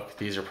element hook.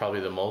 These are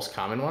probably the most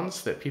common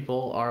ones that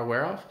people are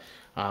aware of.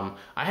 I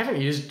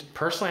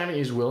personally haven't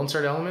used will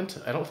insert element,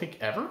 I don't think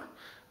ever.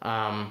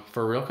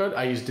 For real code,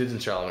 I use did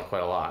insert element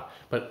quite a lot,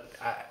 but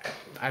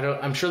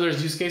I'm sure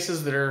there's use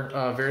cases that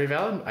are very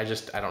valid. I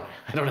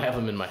don't have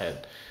them in my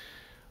head.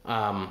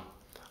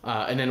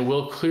 And then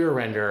will clear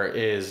render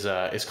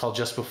is called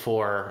just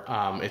before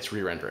it's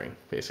re-rendering,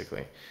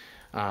 basically.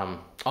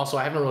 Also,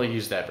 I haven't really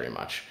used that very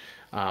much.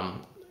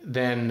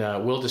 Then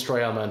will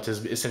destroy element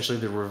is essentially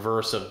the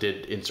reverse of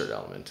did insert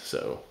element.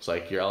 So it's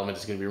like your element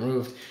is going to be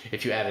removed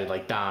if you added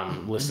like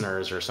DOM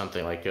listeners or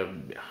something, like I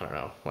don't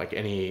know, like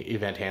any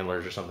event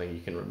handlers or something,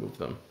 you can remove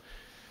them.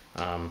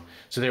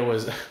 So there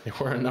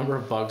were a number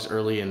of bugs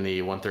early in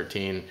the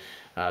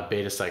 1.13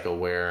 beta cycle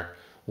where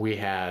we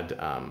had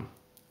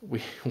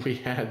we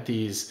had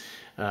these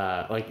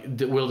like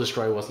the will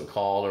destroy wasn't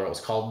called, or it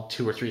was called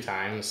 2 or 3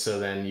 times. So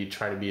then you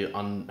try to be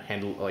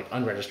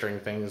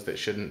unregistering things that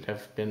shouldn't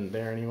have been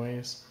there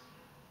anyways.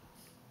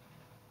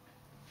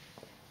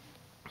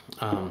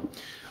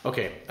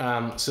 Okay,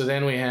 so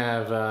then we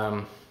have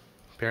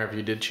parent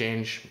view did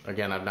change.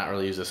 Again, I've not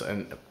really used this,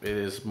 and it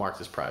is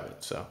marked as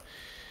private. So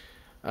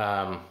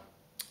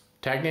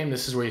tag name,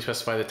 this is where you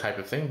specify the type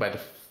of thing. By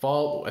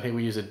default, I think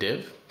we use a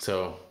div.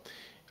 So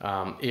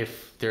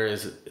if there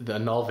is the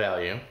null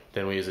value,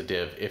 then we use a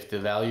div. If the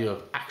value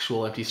of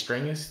actual empty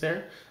string is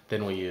there,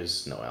 then we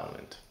use no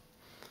element,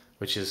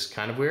 which is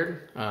kind of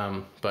weird,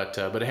 but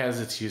it has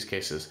its use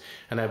cases.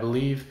 And I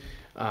believe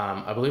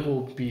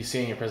we'll be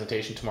seeing a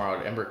presentation tomorrow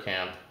at Ember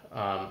Camp,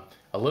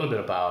 a little bit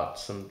about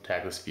some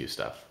tagless view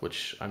stuff,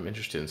 which I'm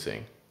interested in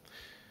seeing.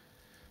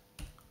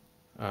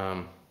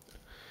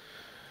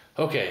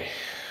 Okay.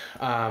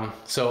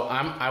 So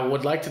I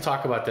would like to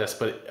talk about this,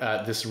 but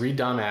this read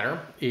DOM matter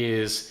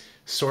is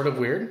sort of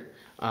weird.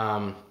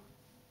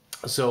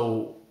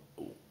 So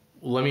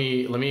let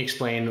me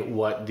explain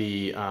what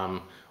the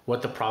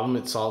problem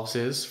it solves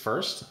is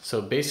first.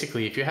 So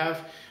basically, if you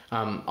have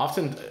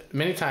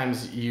many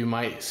times you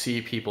might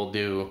see people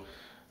do.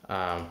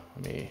 Let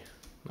me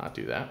not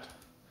do that.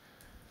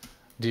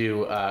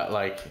 Do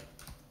like,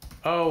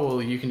 oh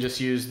well, you can just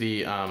use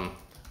the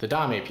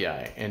DOM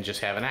API and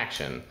just have an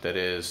action that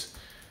is,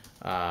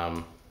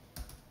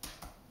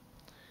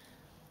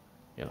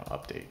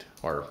 update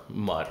or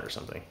mud or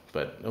something,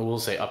 but we'll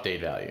say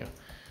update value.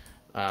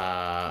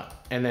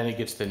 And then it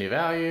gets the new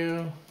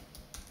value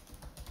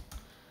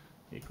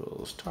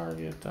equals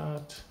target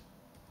dot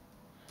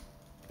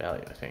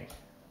value, I think.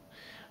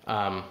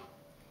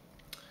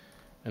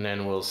 And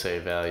then we'll say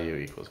value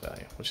equals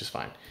value, which is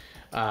fine.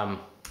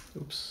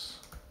 Oops.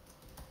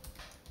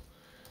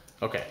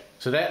 Okay,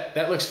 so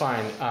that looks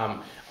fine.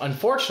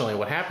 Unfortunately,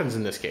 what happens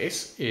in this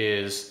case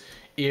is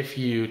if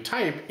you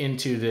type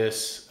into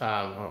this,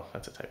 oh,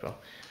 that's a typo.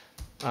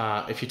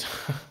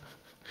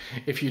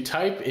 If you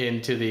type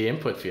into the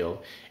input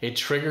field, it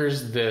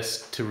triggers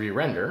this to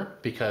re-render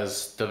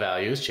because the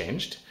value has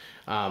changed,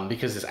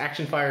 because this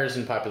action fires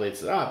and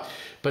populates it up.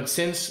 But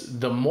since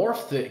the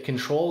morph that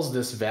controls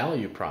this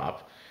value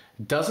prop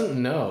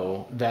doesn't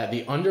know that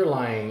the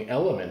underlying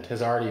element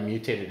has already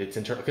mutated its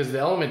internal, because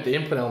the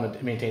input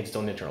element maintains its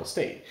own internal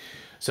state.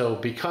 So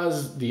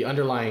because the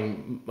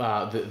underlying,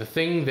 the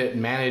thing that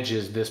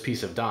manages this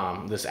piece of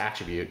DOM, this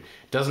attribute,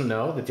 doesn't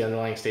know that the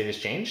underlying state has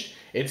changed,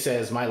 it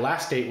says my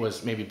last state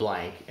was maybe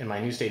blank and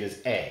my new state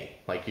is A,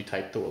 like you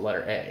type the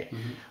letter A.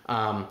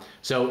 Mm-hmm.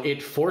 So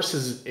it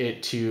forces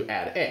it to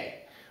add A,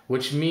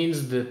 which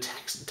means the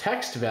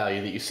text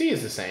value that you see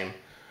is the same.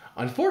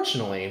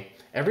 Unfortunately,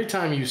 every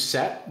time you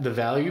set the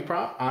value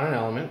prop on an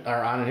element or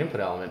on an input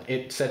element,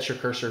 it sets your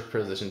cursor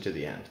position to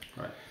the end.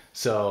 Right.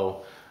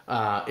 So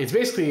it's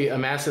basically a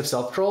massive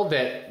self-control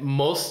that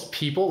most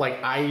people,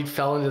 like I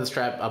fell into this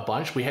trap a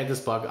bunch. We had this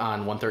bug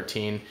on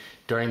 113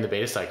 during the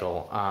beta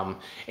cycle.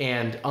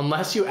 And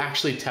unless you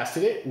actually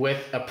tested it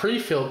with a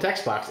pre-filled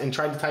text box and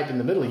tried to type in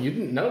the middle, you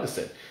didn't notice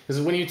it. Because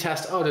when you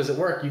test, oh, does it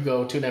work? You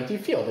go to an empty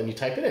field and you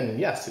type it in and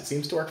yes, it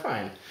seems to work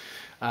fine.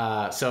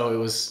 So it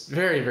was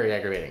very, very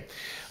aggravating.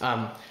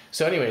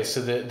 So anyways,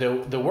 so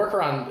the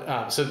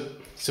workaround, so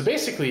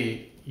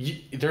basically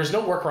there's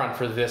no workaround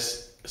for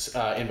this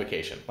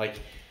invocation, like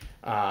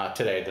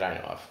today that I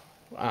know of.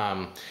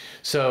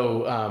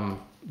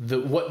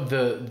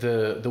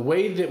 The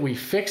way that we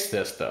fix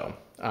this though,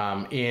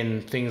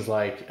 in things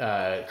like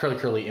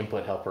curly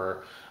input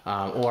helper,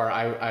 or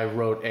I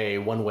wrote a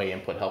one-way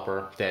input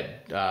helper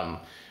that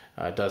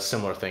does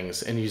similar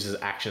things and uses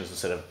actions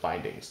instead of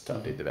bindings to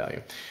update the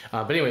value.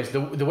 But anyways,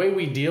 the way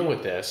we deal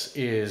with this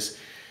is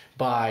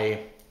by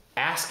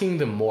asking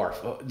the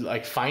morph,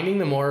 like finding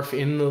the morph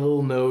in the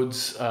little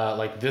nodes,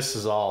 like this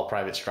is all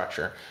private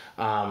structure,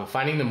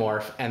 finding the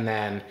morph and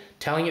then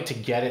telling it to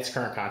get its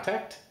current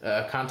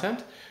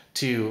content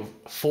to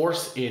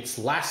force its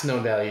last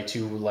known value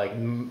to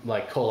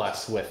like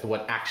coalesce with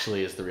what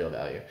actually is the real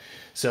value.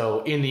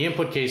 So in the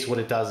input case, what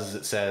it does is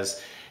it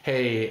says,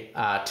 hey,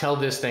 tell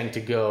this thing to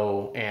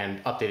go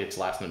and update its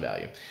last known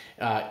value.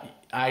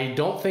 I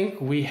don't think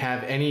we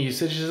have any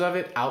usages of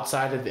it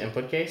outside of the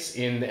input case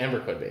in the Ember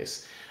code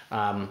base.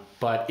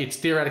 But it's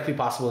theoretically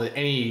possible that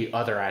any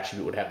other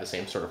attribute would have the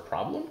same sort of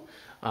problem.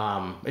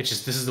 It's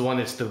just, this is the one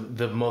that's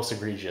the most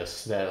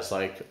egregious, that is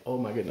like, oh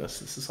my goodness,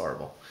 this is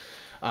horrible.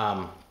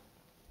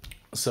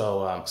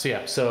 So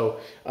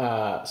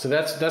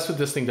that's what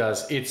this thing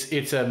does.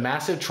 It's a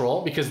massive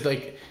troll because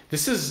like,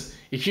 this is,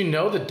 if you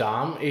know the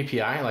DOM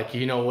API, like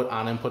you know what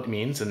on input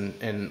means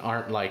and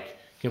aren't like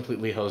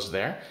completely hosed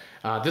there,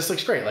 this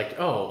looks great. Like,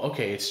 oh,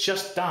 okay, it's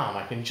just DOM.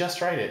 I can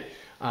just write it.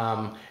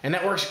 And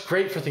that works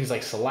great for things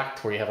like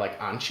select, where you have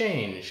like on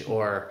change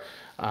or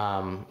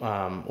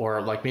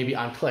like maybe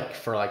on click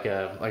for like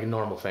a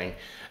normal thing.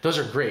 Those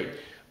are great.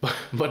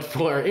 But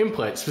for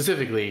input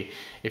specifically,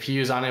 if you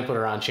use on input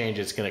or on change,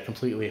 it's going to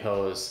completely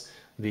hose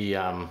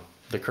the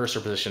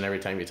cursor position every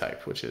time you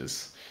type, which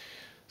is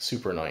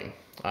super annoying.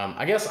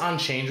 I guess on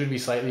change would be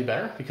slightly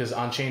better because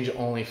on change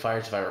only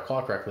fires, if I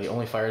recall correctly,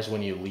 only fires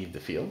when you leave the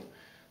field.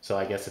 So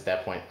I guess at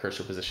that point,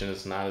 cursor position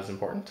is not as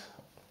important.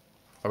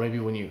 Or maybe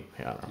when you,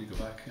 I don't know. You go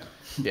back,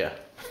 yeah. Yeah.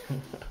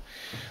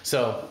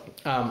 So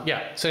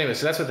anyway,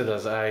 so that's what that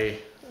does.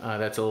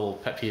 That's a little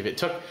pet peeve. It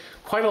took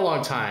quite a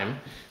long time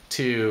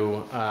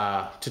to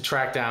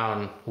track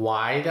down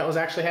why that was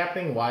actually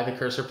happening, why the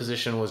cursor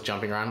position was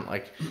jumping around.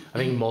 Like, I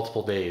think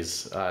multiple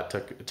days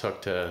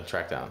took to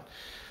track down.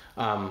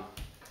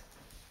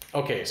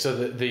 Okay,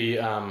 so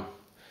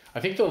I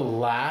think the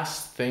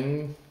last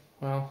thing,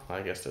 well,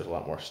 I guess there's a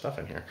lot more stuff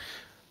in here,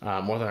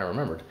 more than I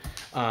remembered.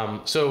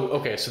 So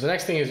the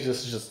next thing is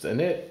just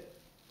init.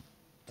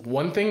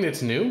 One thing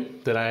that's new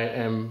that I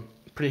am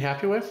pretty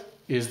happy with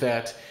is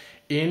that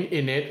in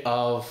init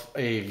of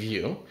a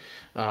view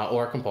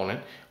or a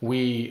component,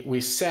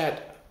 we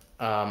set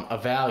a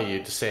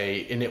value to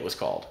say init was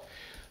called.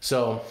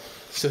 So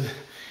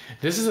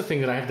this is a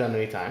thing that I've done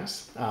many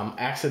times.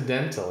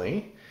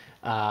 Accidentally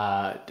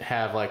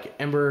have like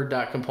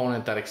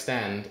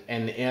ember.component.extend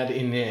and add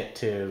init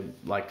to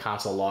like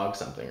console log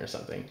something or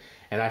something,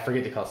 and I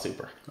forget to call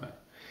super. Right.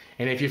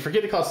 And if you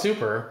forget to call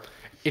super,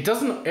 it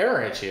doesn't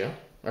error at you,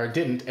 or it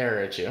didn't error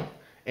at you,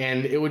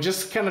 and it would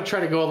just kind of try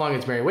to go along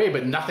its merry way,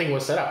 but nothing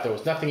was set up. There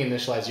was nothing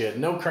initialized. You had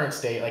no current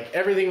state. Like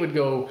everything would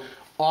go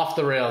off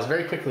the rails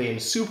very quickly in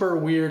super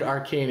weird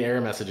arcane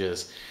error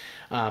messages.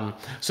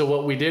 So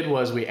what we did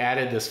was we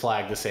added this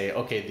flag to say,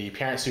 okay, the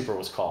parent super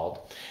was called.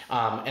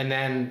 And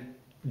then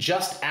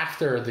just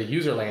after the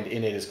user land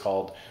init is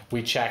called,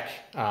 we check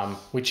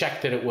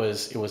that it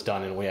was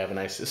done, and we have a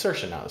nice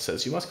assertion now that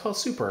says you must call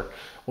super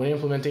when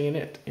implementing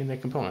init in the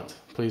component.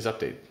 Please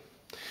update.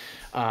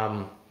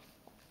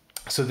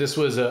 So this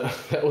was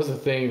that was a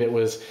thing that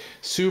was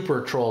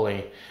super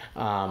trolly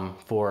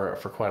for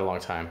quite a long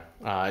time.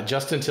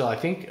 Just until I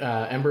think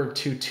Ember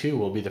 2.2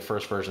 will be the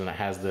first version that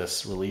has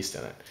this released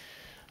in it.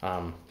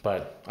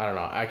 But I don't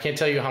know. I can't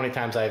tell you how many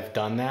times I've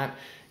done that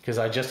because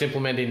I just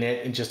implemented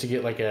it and just to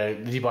get like a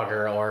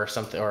debugger or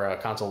something or a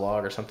console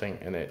log or something,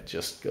 and it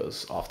just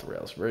goes off the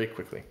rails very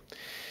quickly.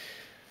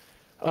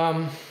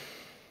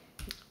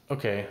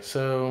 Okay,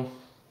 so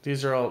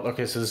these are all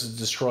okay. So this is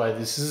destroy.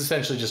 This is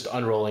essentially just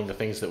unrolling the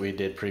things that we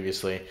did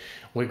previously.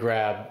 We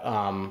grab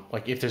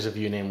like if there's a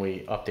view name,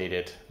 we update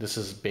it. This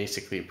is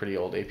basically a pretty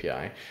old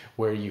API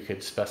where you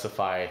could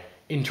specify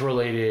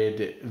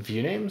interrelated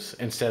view names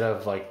instead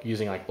of like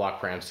using like block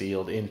params to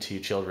yield into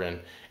children.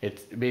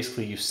 It's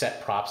basically you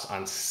set props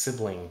on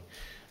sibling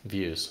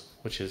views,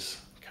 which is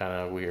kind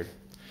of weird.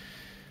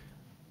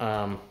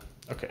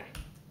 Okay,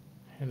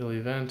 handle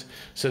event.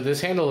 So this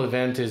handle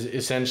event is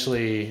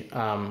essentially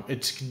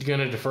it's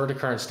going to defer to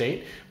current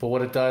state, but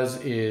what it does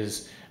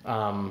is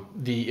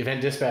the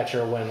event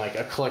dispatcher, when like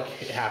a click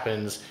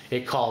happens,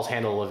 it calls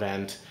handle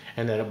event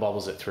and then it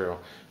bubbles it through.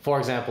 For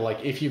example,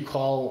 like if you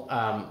call,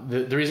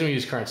 the reason we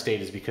use current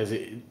state is because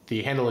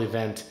the handle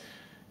event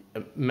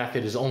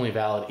method is only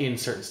valid in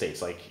certain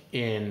states. Like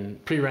in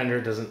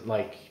pre-render, doesn't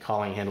like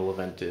calling handle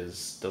event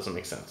doesn't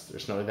make sense.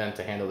 There's no event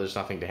to handle. There's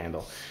nothing to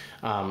handle.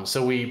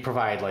 So we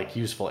provide like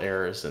useful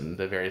errors in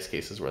the various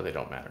cases where they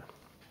don't matter.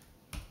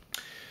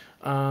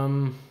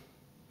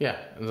 Yeah,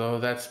 so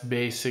that's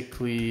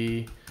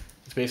basically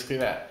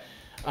that.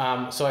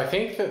 So I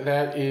think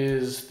that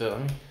is the.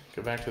 Let me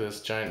go back to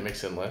this giant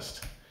mix-in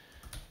list.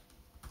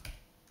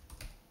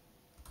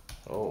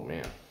 Oh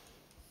man,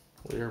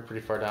 we're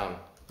pretty far down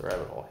the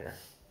rabbit hole here.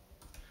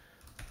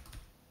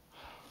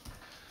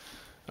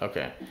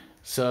 Okay,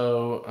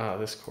 so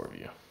this core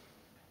view.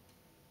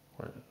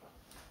 Where is it?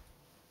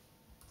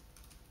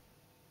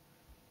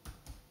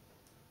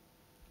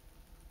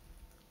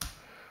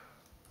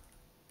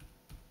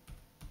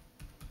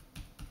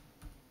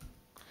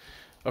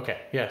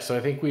 Okay, yeah, so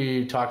I think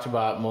we talked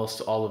about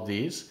most all of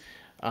these.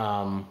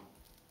 And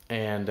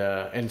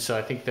so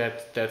I think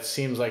that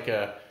seems like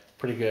a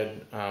pretty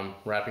good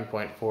wrapping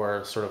point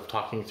for sort of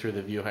talking through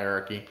the view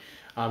hierarchy.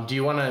 Do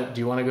you want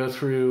to go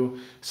through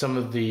some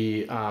of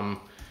the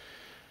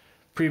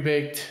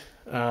pre-baked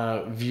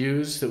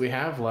views that we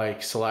have,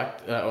 like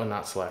select?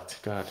 Not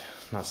select. God,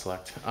 not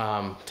select.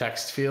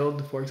 Text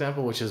field, for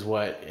example, which is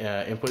what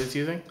input is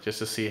using, just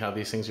to see how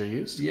these things are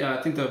used. Yeah,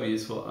 I think that'd be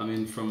useful. I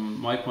mean, from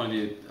my point of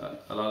view,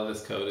 a lot of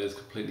this code is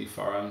completely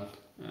foreign.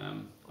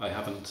 I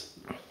haven't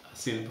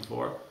seen it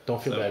before.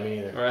 Don't feel bad, me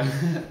either.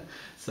 Right.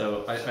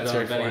 So I don't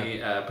have any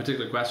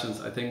particular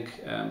questions. I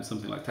think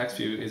something like text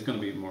view is going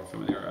to be more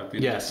familiar. I've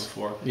been this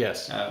before.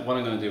 Yes. What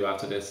I'm going to do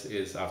after this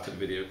is, after the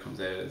video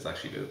comes out, is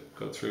actually to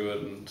go through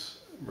it and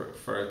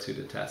refer to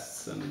the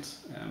tests, and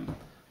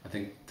I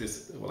think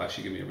this will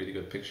actually give me a really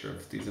good picture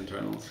of these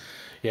internals.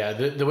 Yeah,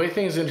 the way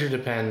things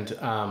interdepend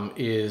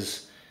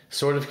is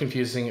sort of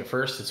confusing at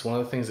first. It's one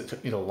of the things that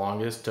took me the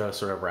longest to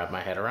sort of wrap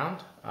my head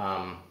around.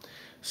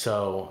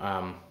 So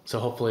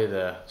hopefully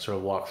the sort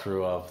of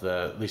walkthrough of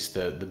at least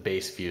the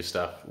base view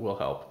stuff will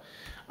help.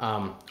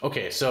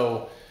 Okay,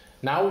 so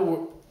now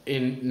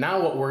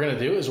what we're going to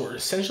do is we're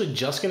essentially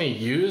just going to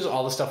use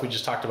all the stuff we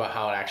just talked about,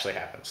 how it actually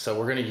happens. So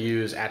we're going to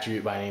use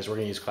attribute bindings, we're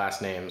going to use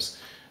class names,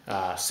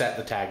 set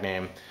the tag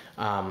name.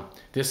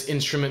 This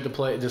instrument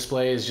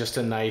display is just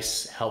a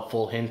nice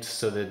helpful hint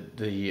so that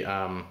the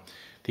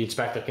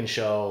inspector can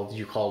show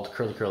you called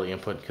curly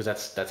input, because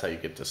that's how you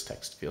get this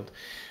text field.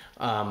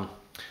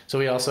 So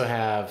we also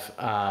have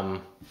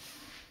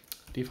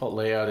default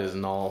layout is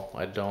null.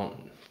 I don't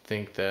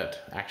think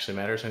that actually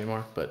matters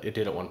anymore, but it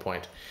did at one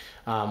point.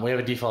 We have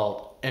a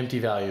default empty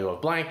value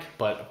of blank,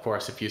 but of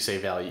course if you say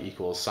value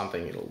equals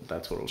something,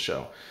 that's what it'll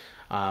show.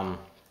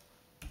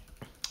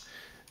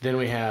 Then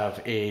we have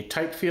a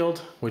type field,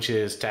 which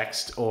is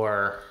text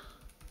or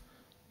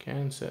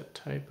can set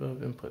type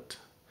of input.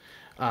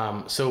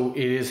 So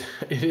it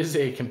is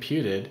a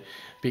computed,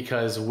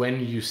 because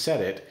when you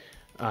set it,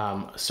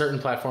 certain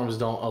platforms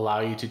don't allow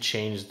you to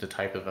change the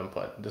type of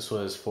input. This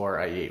was for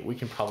IE8. We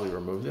can probably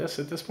remove this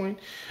at this point,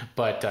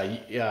 but so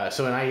in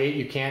IE8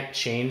 you can't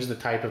change the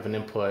type of an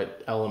input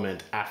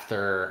element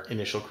after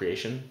initial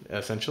creation,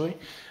 essentially.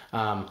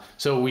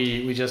 So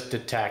we just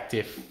detect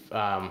if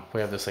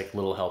we have this like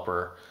little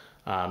helper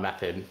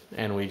method,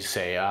 and we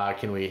say,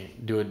 can we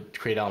do a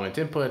create element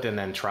input, and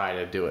then try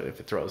to do it. If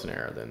it throws an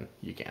error, then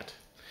you can't.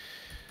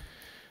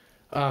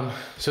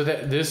 So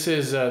that this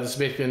is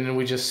basically, and then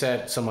we just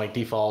set some like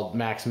default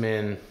max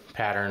min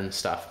pattern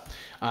stuff.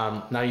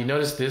 Now you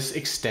notice this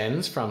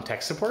extends from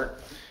tech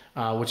support,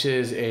 which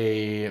is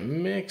a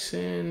mix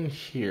in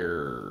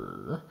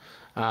here.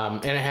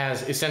 And it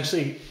has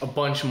essentially a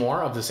bunch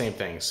more of the same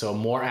things. So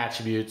more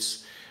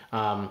attributes.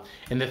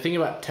 And the thing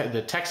about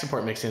the text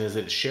support mixin is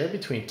that it's shared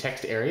between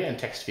text area and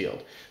text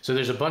field. So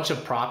there's a bunch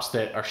of props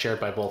that are shared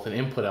by both an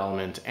input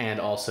element and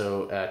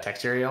also a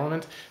text area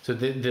element. So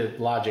the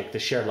logic, the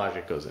shared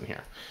logic goes in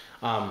here.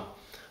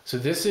 So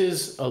this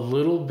is a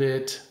little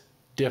bit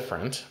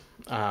different.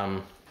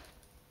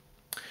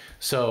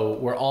 So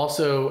we're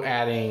also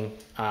adding,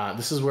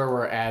 this is where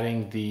we're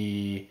adding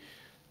the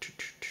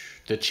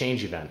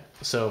change event.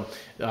 So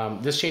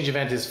this change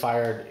event is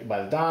fired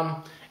by the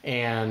DOM,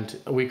 and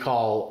we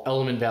call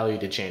element value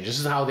to change. This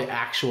is how the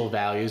actual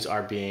values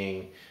are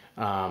being,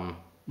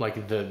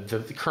 like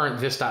the current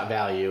this dot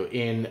value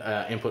in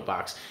input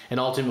box, and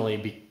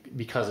ultimately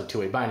because of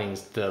two-way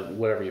bindings,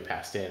 whatever you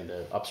passed in,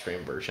 the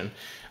upstream version,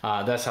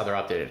 that's how they're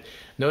updated.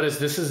 Notice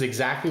this is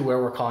exactly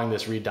where we're calling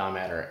this read DOM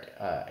matter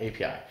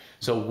API.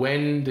 So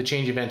when the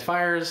change event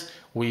fires,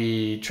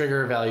 we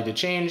trigger value to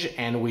change,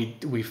 and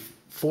we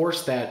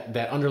force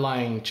that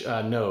underlying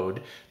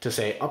node to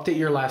say update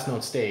your last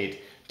node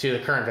state to the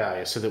current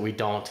value, so that we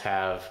don't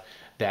have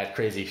that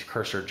crazy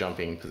cursor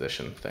jumping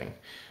position thing.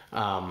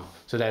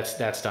 So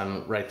that's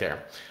done right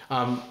there.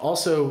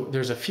 Also,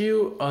 there's a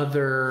few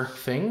other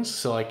things.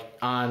 So like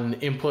on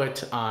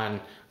input,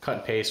 on cut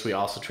and paste, we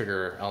also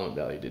trigger element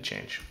value to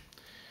change.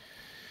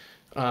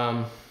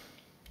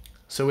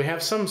 So we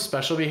have some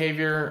special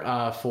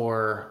behavior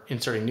for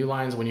inserting new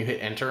lines. When you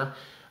hit enter,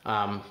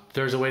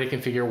 there's a way to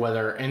configure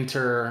whether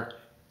enter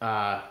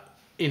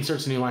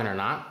inserts a new line or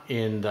not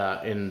in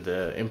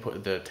the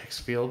input, the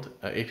text field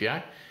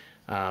API.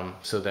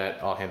 So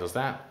that all handles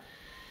that.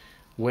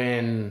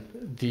 When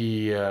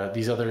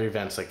these other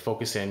events like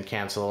focus in,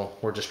 cancel,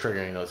 we're just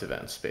triggering those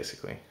events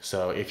basically.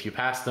 So if you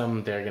pass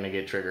them, they're going to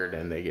get triggered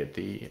and they get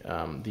the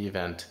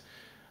event,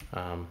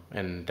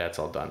 and that's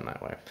all done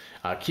that way.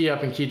 Key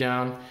up and key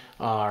down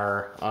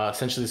are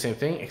essentially the same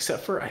thing,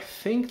 except for I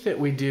think that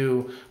we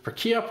do for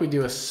key up we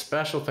do a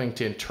special thing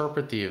to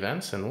interpret the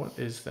events. And what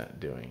is that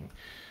doing?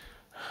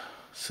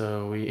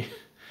 So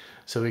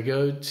we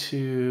go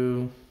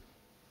to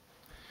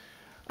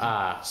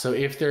so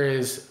if there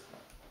is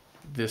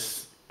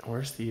this,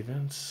 where's the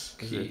events?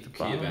 Is it the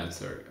key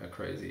events are a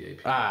crazy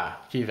API.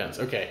 Key events.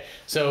 Okay.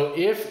 So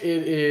if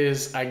it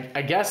is,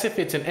 I guess if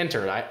it's an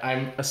enter,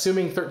 I'm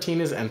assuming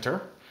 13 is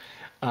enter,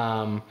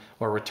 or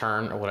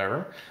return or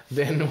whatever,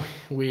 then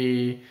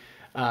we,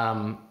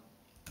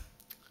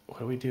 what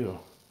do we do?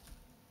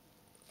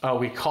 Oh,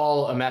 we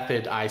call a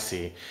method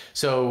IC.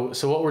 So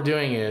what we're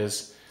doing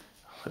is,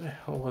 what the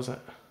hell was it?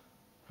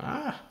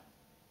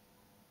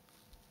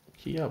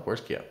 Key up,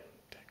 where's key up?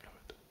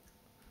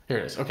 Here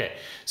it is. Okay,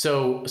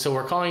 so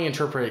we're calling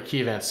interpret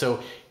key events.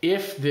 So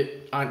if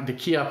the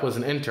key up was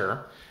an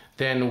enter,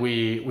 then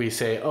we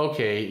say,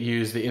 okay,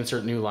 use the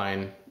insert new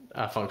line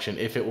function.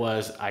 If it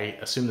was, I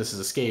assume this is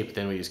escape,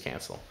 then we use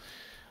cancel.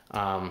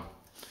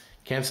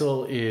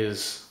 Cancel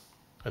is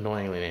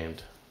annoyingly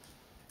named.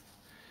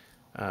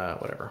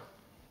 Whatever.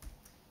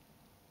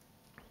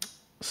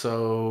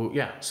 So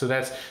yeah, so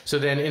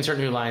then insert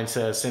new line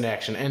says send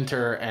action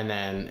enter, and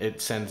then it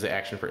sends the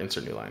action for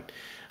insert new line.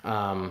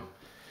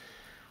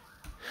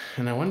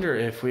 And I wonder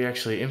if we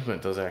actually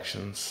implement those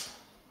actions.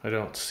 I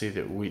don't see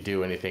that we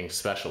do anything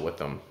special with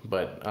them,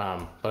 but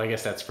I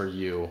guess that's for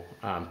you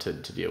to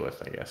deal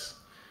with, I guess.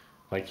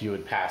 Like you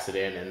would pass it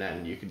in and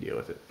then you could deal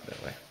with it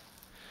that way.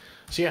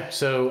 So yeah,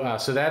 so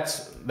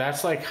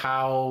that's like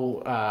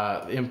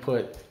how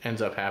input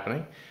ends up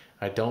happening.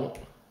 I don't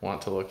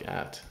want to look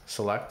at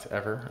select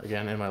ever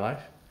again in my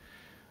life.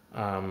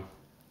 The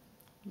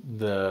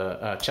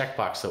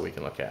checkbox that we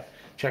can look at.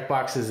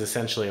 Checkbox is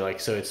essentially like,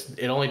 so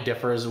it only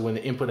differs when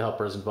the input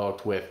helper is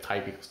invoked with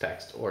type equals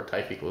text or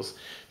type equals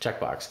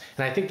checkbox.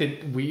 And I think that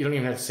you don't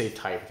even have to say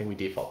type. I think we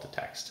default to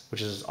text,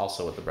 which is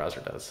also what the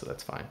browser does, so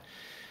that's fine.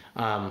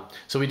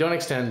 So we don't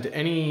extend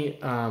any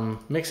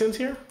mixins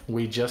here.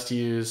 We just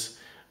use,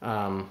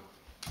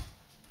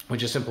 we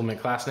just implement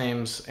class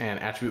names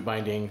and attribute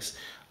bindings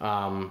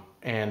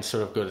and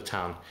sort of go to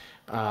town.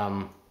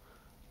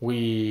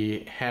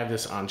 We have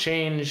this on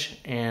change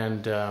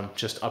and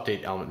just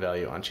update element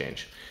value on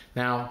change.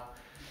 Now,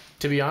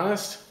 to be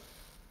honest,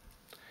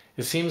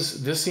 this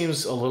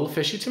seems a little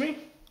fishy to me.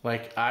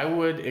 Like I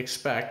would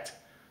expect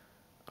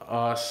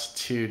us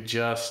to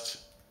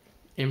just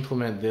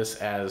implement this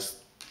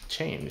as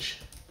change,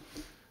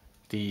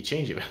 the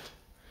change event.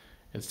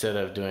 instead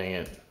of doing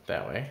it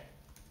that way.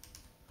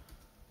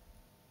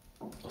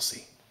 We'll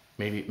see.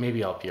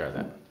 Maybe I'll PR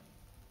that.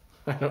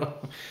 I don't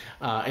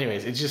know.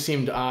 Anyways, it just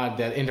seemed odd.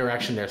 That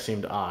indirection there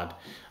seemed odd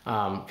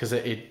because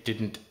it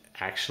didn't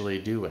actually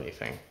do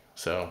anything.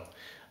 So,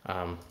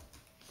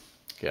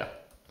 yeah.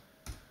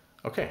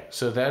 Okay,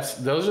 so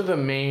those are the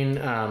main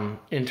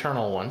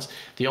internal ones.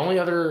 The only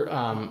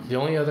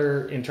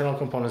other internal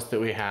components that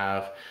we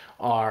have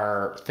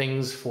are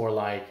things for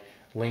like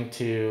link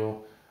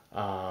to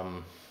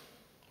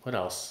what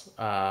else?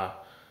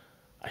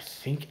 I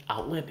think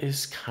outlet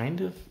is kind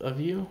of a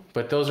view,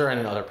 but those are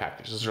in other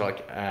packages. Those are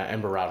like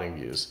Ember routing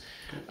views.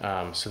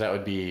 So that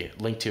would be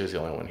link to is the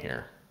only one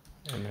here,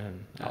 and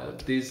then outlet.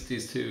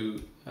 These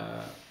two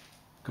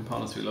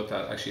components we looked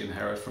at actually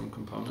inherit from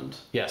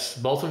component. Yes,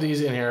 both of these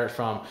inherit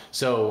from.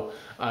 So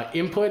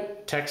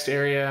input, text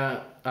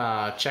area,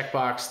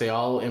 checkbox, they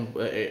all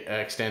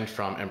extend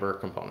from Ember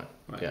component.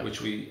 Right, yeah. Which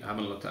we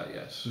haven't looked at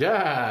yet.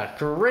 Yeah,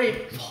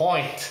 great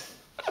point.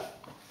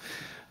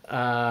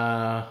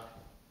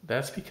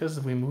 That's because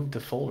we moved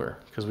the folder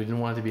because we didn't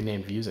want it to be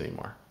named views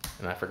anymore,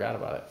 and I forgot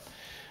about it.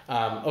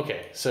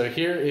 Okay, so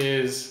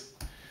here's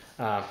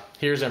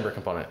Ember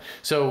component.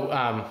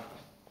 So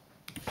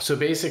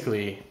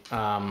basically,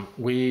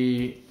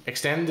 we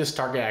extend this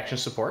target action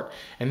support,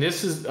 and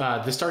this is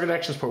this target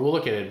action support. We'll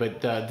look at it,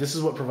 but this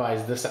is what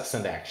provides this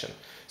send action.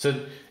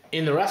 So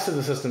in the rest of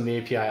the system, the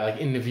API, like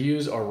in the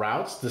views or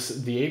routes,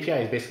 the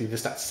API is basically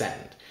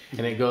this.send,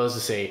 and it goes to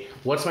say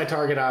what's my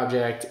target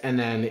object, and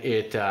then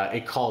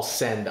it calls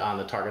send on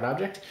the target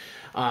object.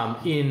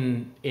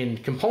 In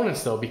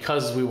components though,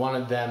 because we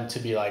wanted them to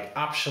be like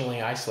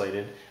optionally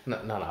isolated,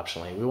 not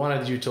optionally, we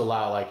wanted you to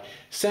allow like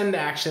send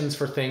actions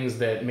for things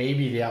that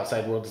maybe the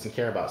outside world doesn't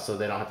care about, so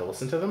they don't have to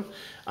listen to them.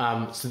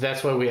 So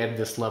that's why we added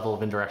this level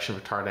of indirection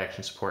for target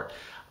action support.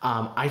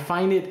 I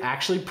find it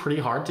actually pretty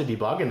hard to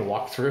debug and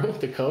walk through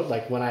the code,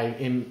 like when I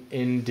am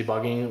in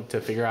debugging to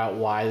figure out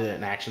why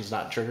an action's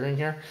not triggering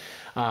here.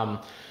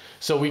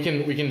 So we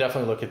can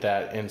definitely look at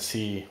that and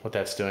see what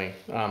that's doing.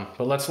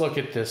 But let's look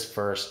at this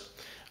first.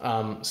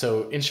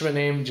 So instrument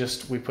name,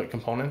 just we put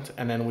component,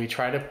 and then we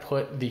try to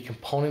put the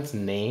component's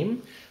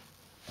name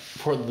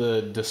for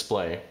the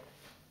display.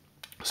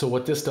 So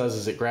what this does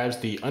is it grabs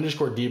the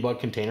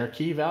 _debug container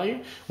key value,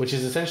 which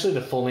is essentially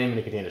the full name of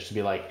the container. So to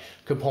be like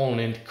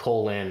component :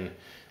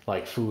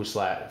 like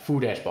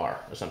foo-bar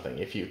or something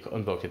if you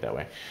invoke it that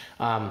way.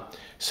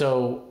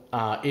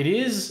 It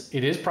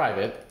is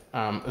private,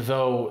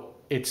 though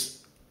it's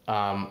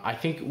I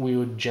think we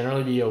would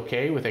generally be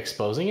okay with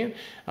exposing it.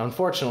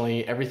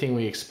 Unfortunately, everything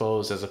we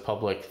expose as a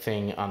public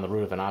thing on the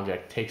root of an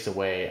object takes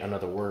away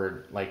another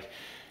word. Like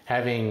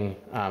having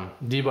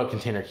debug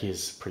container key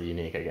is pretty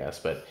unique, I guess,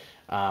 but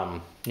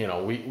you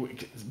know, we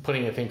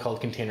putting a thing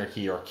called container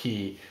key or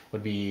key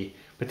would be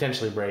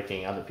potentially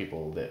breaking other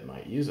people that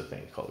might use a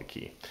thing called a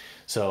key.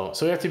 So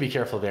we have to be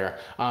careful there.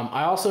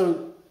 I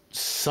also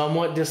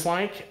somewhat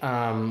dislike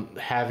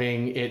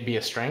having it be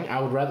a string.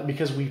 I would rather,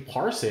 because we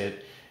parse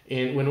it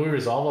when we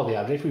resolve all the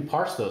objects, we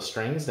parse those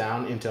strings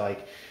down into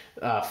like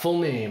full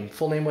name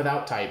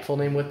without type, full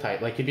name with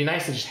type. Like it'd be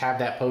nice to just have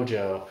that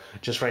POJO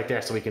just right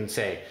there, so we can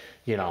say,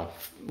 you know,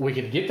 we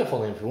could get the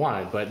full name if we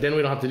wanted, but then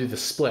we don't have to do the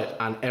split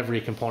on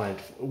every component.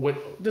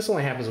 This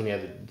only happens when you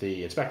have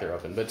the inspector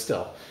open, but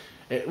still,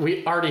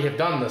 we already have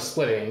done the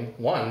splitting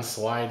once.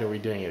 Why are we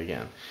doing it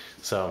again?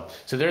 So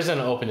there's an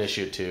open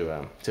issue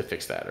to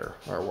fix that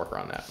or work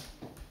around that.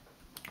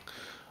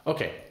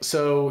 Okay,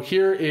 so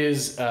here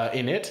is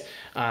init.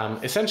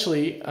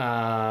 Essentially,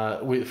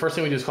 the first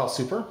thing we do is call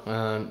super.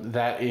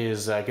 That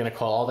is going to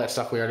call all that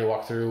stuff we already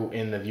walked through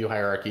in the view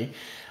hierarchy.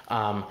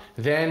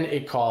 Then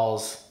it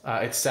calls,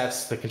 it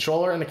sets the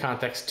controller and the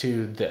context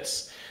to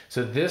this.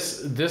 So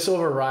this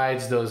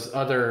overrides those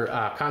other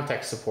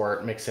context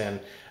support mix-in.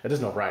 It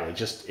doesn't override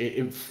it.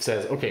 It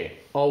says, okay,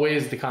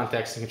 always the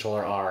context and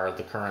controller are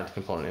the current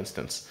component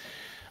instance,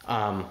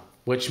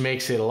 which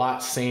makes it a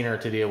lot saner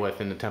to deal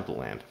with in the template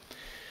land.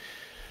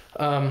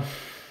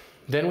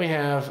 Then we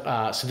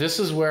have, so this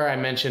is where I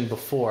mentioned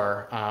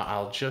before,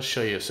 I'll just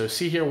show you. So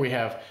see here we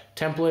have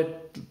template,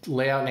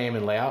 layout name,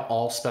 and layout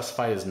all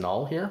specified as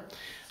null here.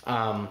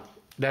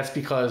 That's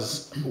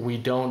because we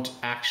don't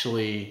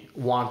actually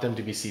want them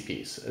to be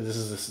CPs. This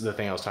is the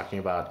thing I was talking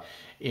about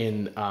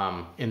in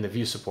the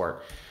view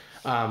support.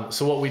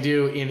 So what we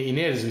do in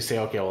init is we say,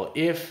 okay, well,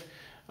 if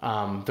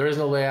there is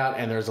no layout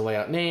and there's a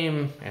layout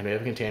name and we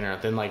have a container,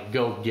 then like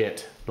go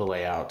get the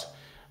layout.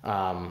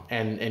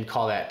 And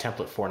call that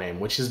template for name,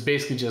 which is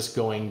basically just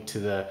going to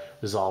the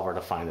resolver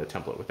to find the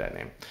template with that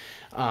name.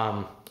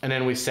 And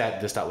then we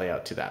set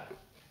this.layout to that.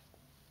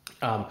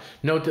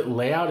 Note that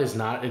layout is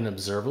not an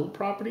observable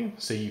property,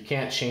 so you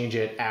can't change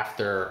it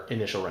after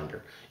initial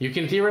render. You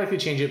can theoretically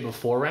change it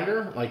before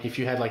render, like if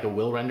you had like a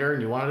will render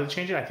and you wanted to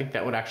change it, I think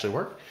that would actually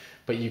work.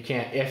 But you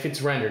can't, if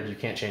it's rendered, you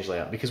can't change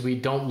layout because we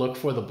don't look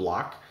for the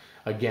block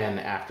again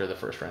after the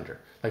first render.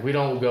 Like we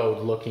don't go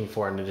looking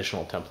for an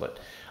additional template.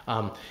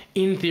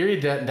 In theory,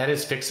 that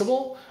is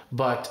fixable,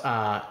 but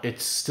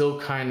it's still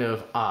kind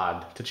of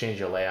odd to change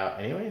your layout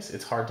anyways.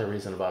 It's hard to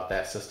reason about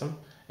that system,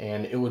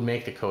 and it would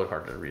make the code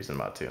harder to reason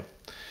about too.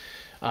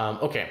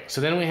 Okay,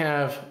 so then we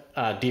have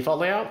default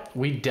layout.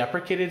 We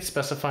deprecated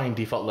specifying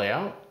default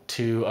layout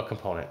to a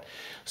component.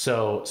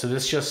 So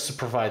this just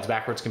provides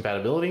backwards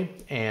compatibility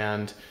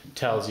and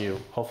tells you,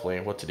 hopefully,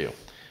 what to do,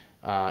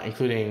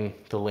 including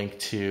the link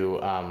to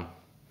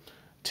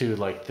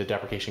like the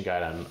deprecation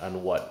guide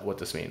on what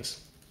this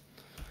means.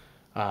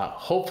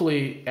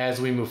 Hopefully,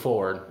 as we move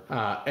forward,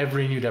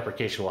 every new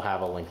deprecation will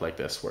have a link like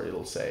this where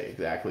it'll say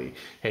exactly,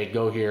 hey,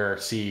 go here,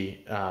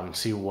 see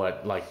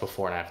what like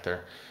before and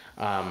after.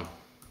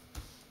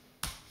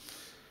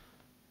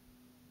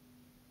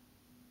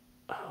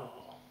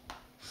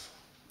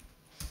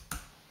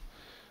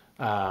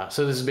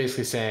 So this is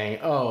basically saying,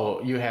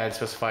 oh, you had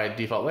specified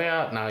default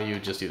layout, now you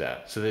just do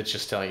that. So it's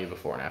just telling you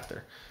before and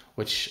after,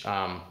 which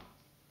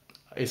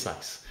is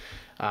nice.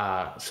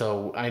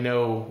 So I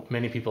know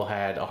many people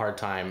had a hard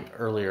time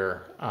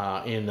earlier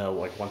in the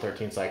like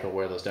 113 cycle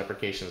where those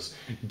deprecations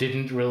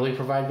didn't really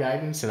provide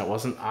guidance and it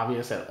wasn't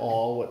obvious at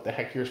all what the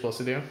heck you're supposed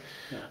to do.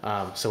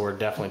 Yeah. So we're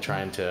definitely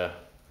trying to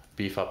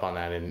beef up on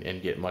that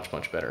and get much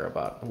better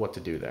about what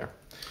to do there.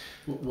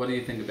 What do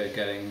you think about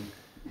getting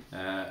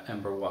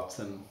Ember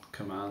Watson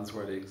commands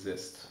where they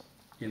exist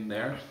in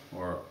there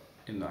or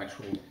in the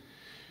actual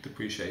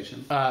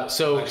depreciation?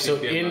 So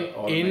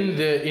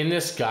in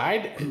this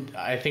guide,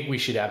 I think we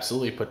should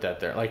absolutely put that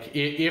there. Like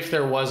if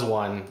there was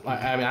one,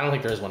 I mean, I don't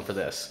think there is one for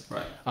this.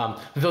 Right.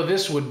 Though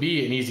this would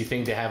be an easy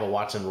thing to have a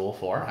Watson rule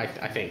for,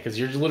 I think, because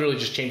you're literally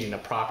just changing the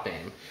prop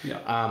name.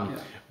 Yeah.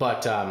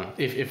 But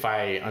if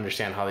I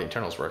understand how the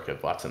internals work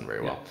at Watson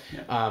very well.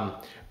 Yeah.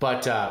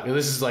 But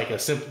this is like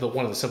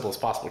one of the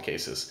simplest possible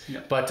cases.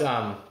 Yeah. But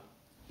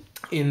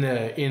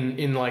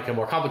in like a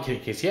more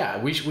complicated case,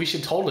 yeah, we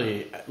should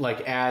totally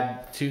like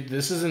add to,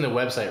 this is in the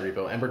website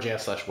repo,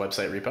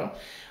 ember.js/website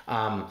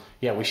repo.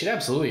 Yeah, we should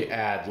absolutely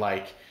add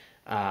like,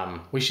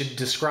 we should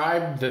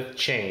describe the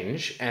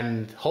change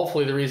and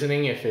hopefully the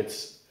reasoning if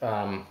it's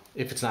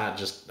not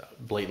just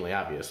blatantly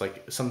obvious.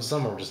 Like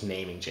some are just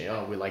naming change.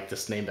 Oh, we like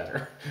this name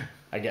better,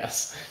 I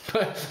guess.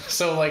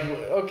 So like,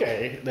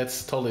 okay,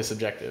 that's totally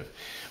subjective.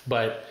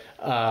 But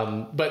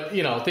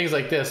you know, things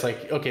like this,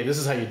 like, okay, this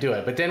is how you do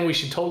it. But then we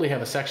should totally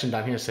have a section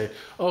down here say,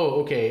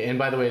 oh, okay, and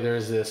by the way,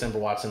 there's this Ember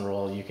Watson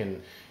rule, you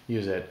can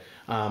use it.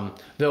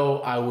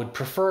 Though I would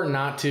prefer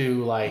not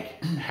to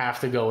like have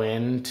to go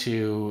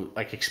into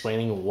like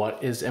explaining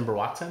what is Ember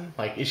Watson.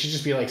 Like it should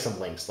just be like some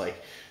links, like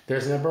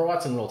there's an Ember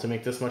Watson rule to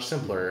make this much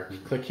simpler.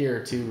 Mm-hmm. Click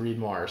here to read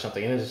more or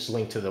something, and it's just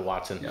linked to the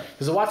Watson.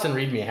 Because the Watson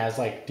README has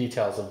like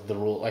details of the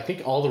rule. I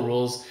think all the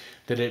rules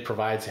that it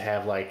provides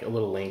have like a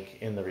little link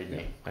in the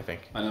README. I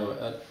think. I know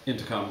at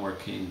Intercom we're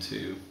keen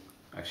to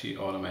actually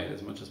automate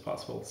as much as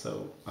possible,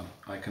 so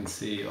I can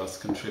see us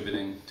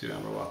contributing to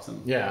Ember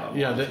Watson.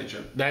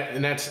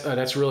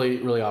 That's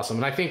really awesome,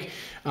 and I think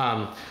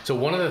so.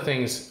 One of the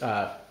things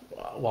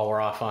while we're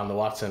off on the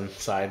Watson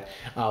side,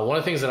 one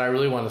of the things that I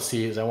really want to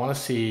see is I want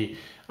to see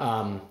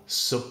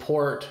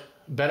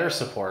better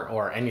support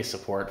or any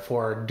support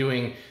for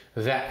doing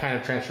that kind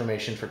of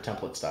transformation for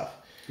template stuff.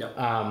 Yep.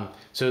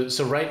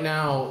 So right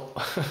now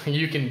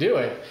you can do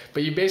it,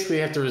 but you basically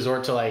have to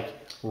resort to like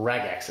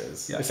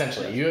regexes. Yep.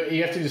 Essentially. Yep.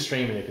 You have to do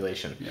string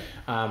manipulation,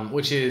 yep.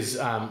 Which is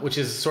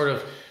sort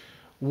of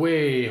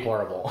way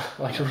horrible,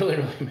 like really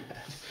bad.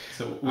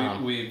 So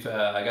we've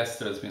I guess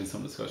there's been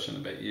some discussion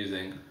about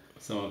using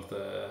some of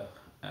the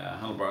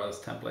Handlebars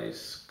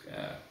template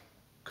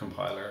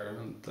compiler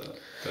and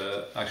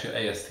the actual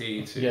AST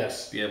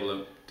to be able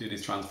to do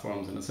these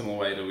transforms in a similar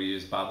way that we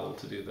use Babel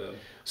to do the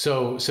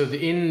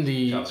in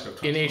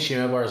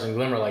HTML bars and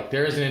Glimmer, like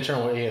there is an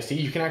internal AST.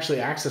 You can actually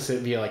access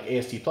it via like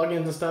AST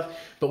plugins and stuff,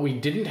 but we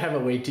didn't have a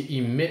way to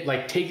emit,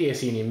 like take the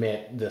AST and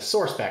emit the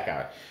source back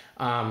out.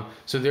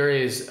 So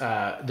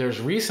there's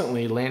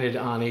recently landed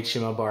on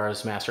HTML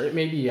bars master. It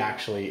may be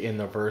actually in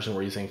the version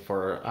we're using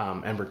for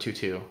Ember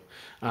 2.2,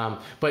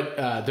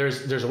 but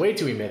there's a way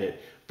to emit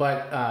it,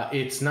 but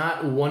it's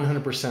not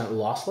 100%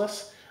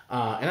 lossless.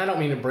 And I don't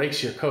mean it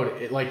breaks your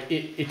code.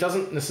 It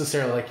doesn't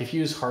necessarily, like if you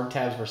use hard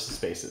tabs versus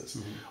spaces,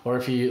 mm-hmm. or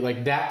if you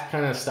like that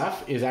kind of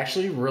stuff is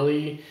actually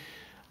really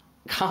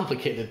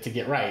complicated to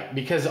get right,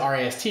 because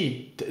RAST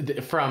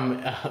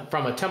from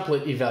a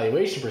template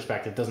evaluation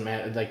perspective doesn't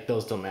matter. Like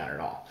those don't matter at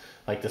all.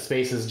 Like the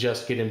spaces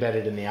just get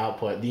embedded in the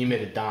output, the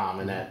emitted DOM,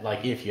 and that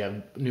like if you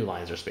have new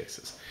lines or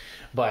spaces,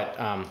 but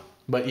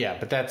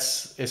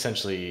that's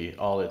essentially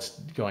all that's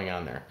going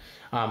on there.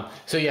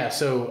 So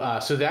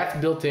that's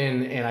built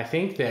in, and I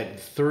think that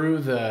through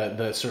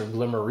the sort of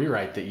Glimmer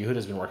rewrite that Yehuda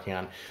has been working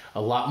on,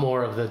 a lot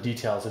more of the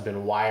details have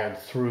been wired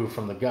through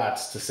from the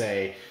guts to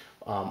say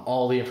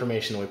all the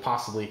information that we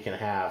possibly can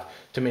have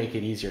to make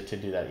it easier to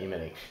do that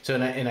emitting. So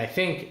and I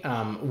think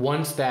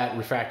once that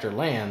refactor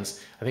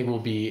lands, I think we'll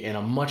be in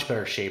a much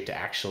better shape to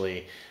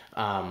actually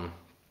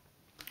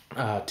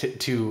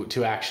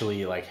to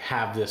actually like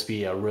have this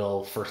be a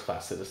real first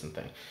class citizen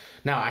thing.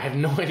 Now I have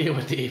no idea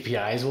what the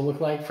APIs will look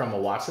like from a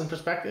Watson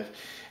perspective,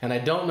 and I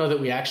don't know that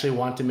we actually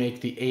want to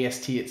make the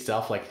AST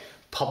itself like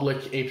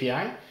public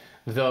API,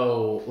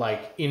 though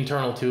like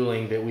internal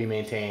tooling that we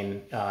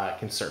maintain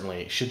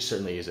should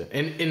certainly use it.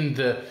 And in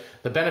the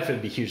benefit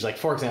would be huge. Like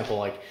for example,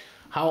 like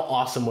how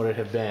awesome would it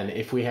have been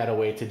if we had a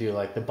way to do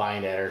like the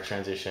bind editor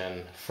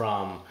transition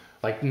from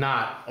like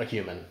not a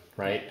human,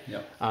 right?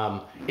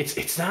 Yep.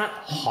 It's not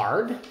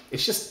hard.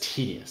 It's just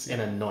tedious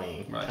and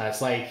annoying. Right.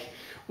 It's like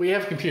we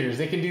have computers;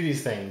 they can do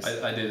these things.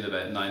 I did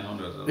about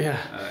 900 of them. Yeah.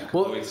 A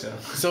couple of weeks ago.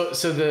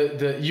 So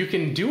the you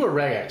can do a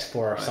regex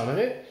for some of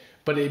it,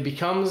 but it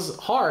becomes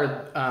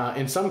hard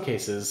in some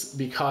cases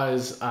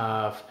because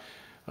of.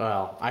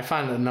 Well, I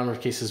found a number of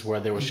cases where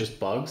there was just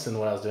bugs in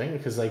what I was doing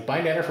because like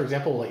bind editor, for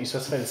example, will let you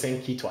specify the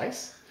same key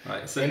twice.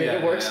 Right. So, and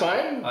it works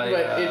fine,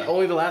 but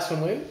only the last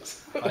one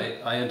wins.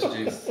 I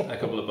introduced a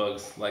couple of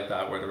bugs like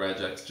that where the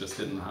regex just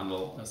didn't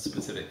handle a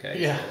specific case.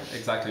 Yeah. So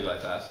exactly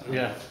like that.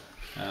 Yeah.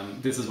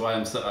 This is why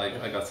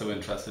I got so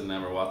interested in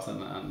Ember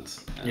Watson and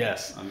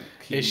yes, I'm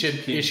it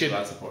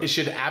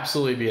should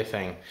absolutely be a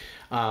thing.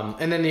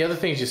 And then the other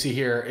things you see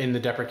here in the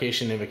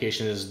deprecation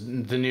invocation is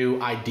the new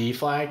ID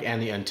flag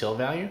and the until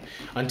value.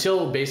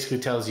 Until basically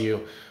tells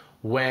you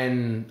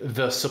when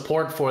the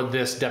support for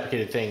this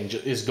deprecated thing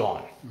is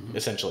gone,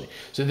 essentially.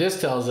 So this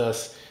tells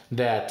us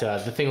that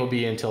the thing will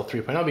be until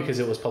 3.0 because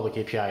it was public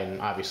API, and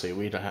obviously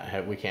we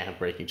can't have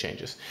breaking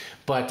changes.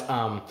 But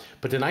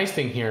the nice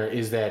thing here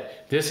is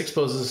that this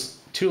exposes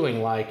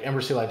tooling like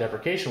Ember CLI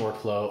deprecation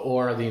workflow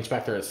or the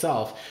inspector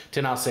itself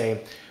to now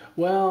say,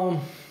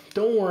 well,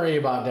 don't worry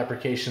about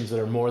deprecations that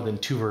are more than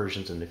 2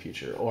 versions in the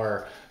future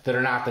or that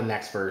are not the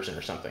next version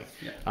or something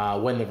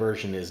when the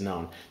version is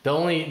known. The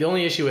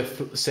only issue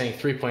with saying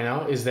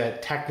 3.0 is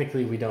that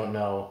technically we don't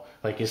know,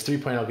 like is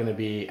 3.0 going to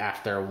be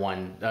after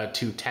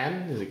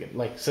 2.10? Is it gonna,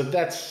 like, so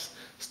that's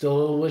still a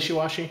little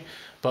wishy-washy,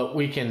 but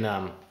we can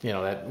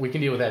that we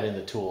can deal with that in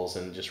the tools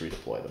and just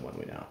redeploy them when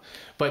we know.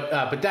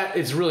 But that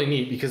is really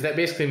neat because that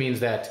basically means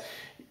that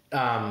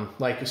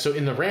so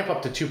in the ramp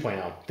up to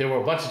 2.0 there were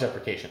a bunch of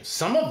deprecations.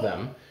 Some of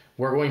them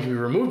were going to be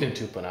removed in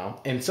 2.0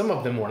 and some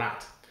of them were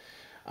not.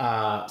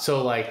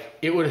 So like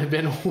it would have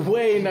been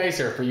way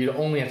nicer for you to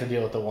only have to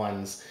deal with the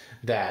ones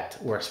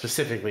that were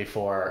specifically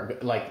for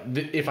like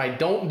if I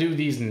don't do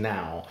these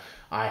now,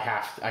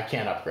 I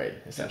can't upgrade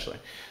essentially.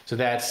 So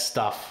that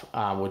stuff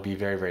would be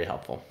very, very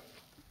helpful.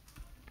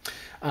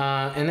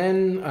 And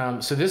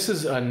then so this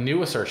is a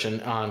new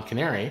assertion on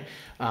Canary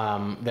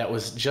that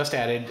was just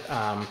added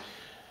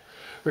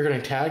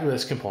regarding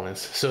tagless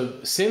components.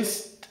 So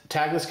since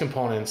tagless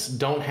components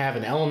don't have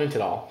an element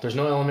at all, there's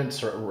no element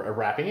sort of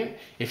wrapping it.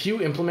 If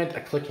you implement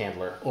a click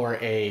handler or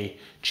a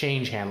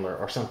change handler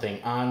or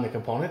something on the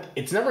component,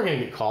 it's never going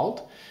to get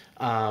called.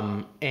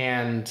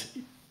 And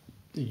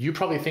you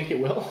probably think it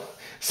will.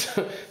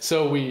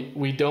 So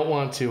we don't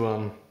want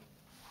to,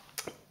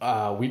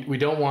 we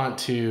don't want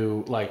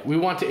to, like, we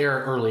want to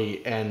error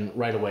early and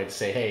right away to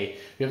say, hey,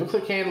 we have a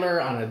click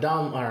handler on a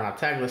DOM or on a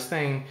tagless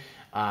thing.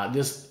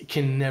 This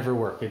can never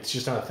work. It's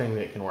just not a thing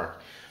that can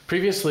work.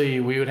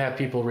 Previously, we would have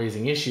people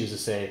raising issues to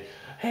say,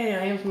 hey,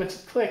 I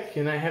implemented click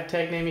and I have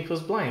tag name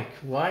equals blank.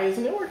 Why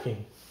isn't it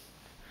working?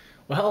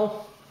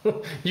 Well,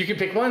 you can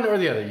pick one or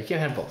the other. You can't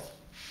have both.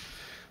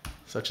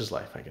 Such is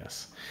life, I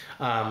guess.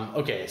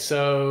 Okay,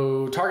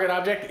 so target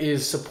object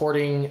is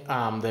supporting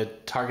the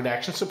target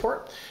action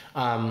support.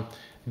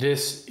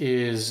 This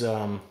is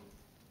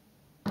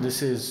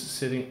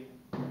sitting.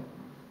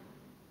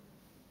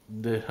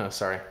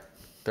 Sorry,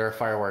 there are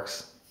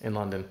fireworks in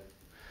London.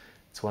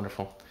 It's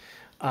wonderful.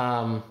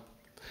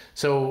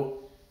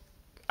 So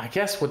I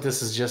guess what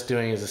this is just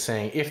doing is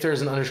saying if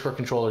there's an underscore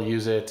controller,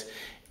 use it.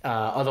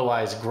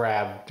 Otherwise,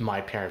 grab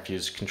my parent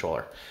views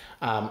controller.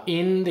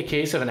 In the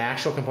case of an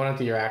actual component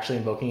that you're actually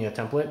invoking in a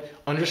template,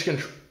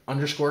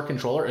 underscore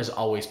controller is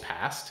always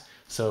passed,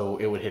 so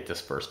it would hit this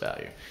first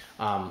value.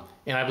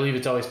 And I believe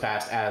it's always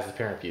passed as the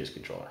parent views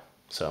controller.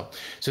 So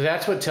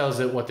that's what tells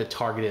it what the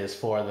target is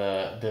for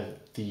the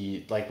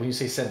like when you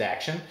say send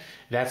action,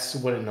 that's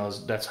what it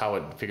knows. That's how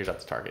it figures out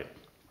the target.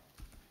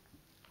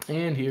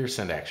 And here's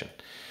send action.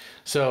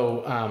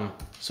 So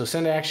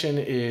send action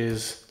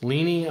is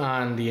leaning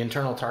on the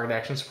internal target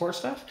action support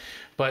stuff,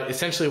 but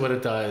essentially what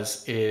it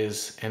does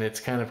is, and it's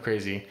kind of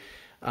crazy,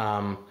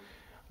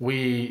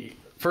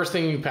 first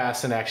thing you pass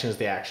send action is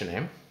the action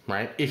name,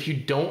 right? If you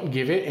don't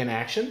give it an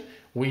action,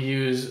 we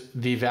use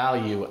the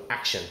value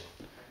action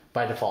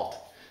by default.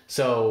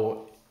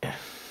 So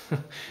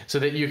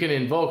that you can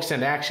invoke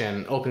send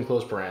action, open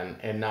close paren,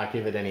 and not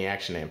give it any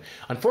action name.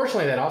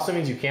 Unfortunately, that also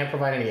means you can't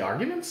provide any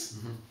arguments,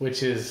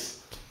 which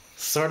is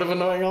sort of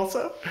annoying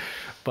also,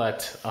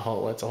 but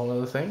that's a whole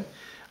other thing.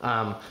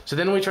 So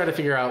then we try to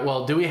figure out,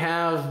 well, do we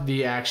have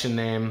the action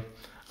name?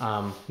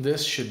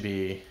 This should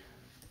be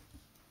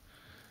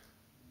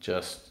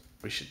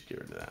we should get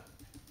rid of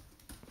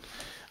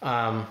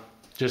that.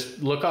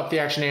 Just look up the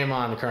action name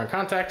on the current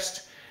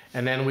context,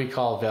 and then we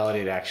call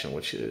validate action,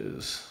 which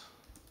is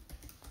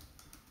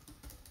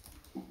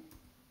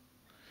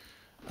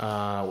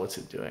What's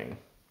it doing?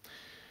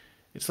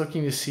 It's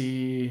looking to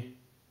see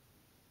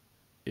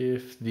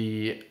if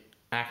the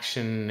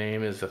action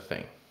name is a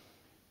thing.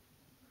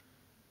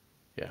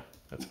 Yeah,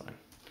 that's fine.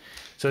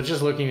 So it's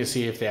just looking to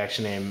see if the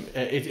action name,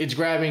 it's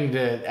grabbing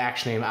the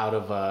action name out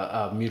of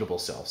a mutable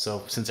cell.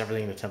 So since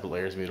everything in the template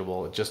layer is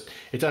mutable,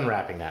 it's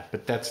unwrapping that,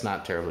 but that's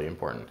not terribly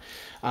important.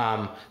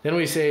 Then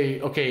we say,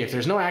 okay, if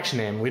there's no action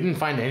name, we didn't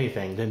find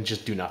anything, then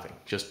just do nothing,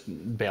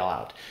 just bail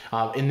out.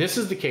 And this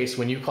is the case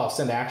when you call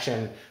send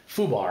action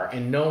foobar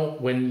and know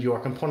when your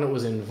component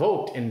was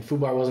invoked and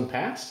foobar wasn't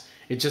passed,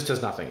 it just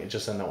does nothing, it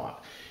just sends no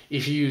op.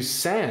 If you use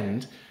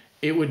send,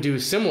 it would do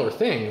similar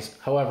things,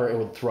 however, it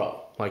would throw.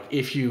 Like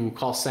if you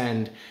call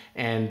send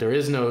and there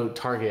is no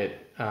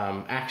target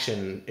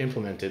action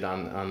implemented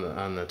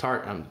on the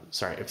target,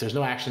 sorry, if there's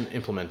no action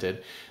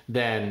implemented,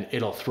 then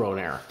it'll throw an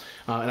error.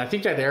 And I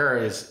think that error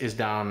is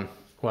down,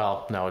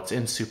 well, no, it's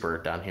in super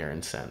down here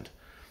in send.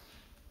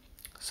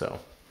 So,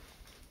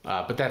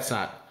 but that's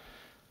not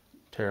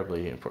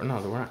terribly important.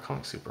 No, we're not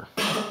calling super.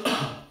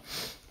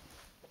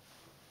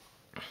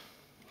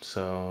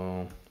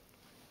 So,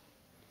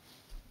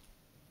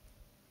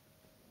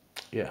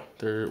 yeah,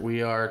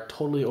 we are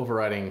totally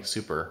overriding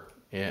super,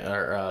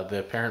 or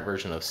the parent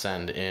version of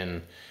send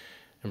in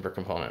Ember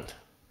component.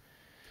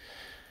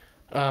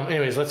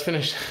 Anyways, let's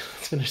finish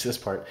this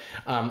part.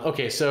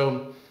 Okay,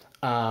 so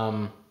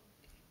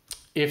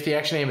if the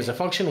action name is a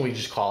function, we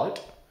just call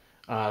it.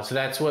 So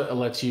that's what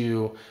lets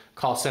you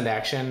call send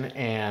action,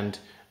 and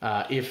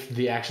if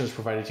the action is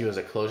provided to you as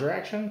a closure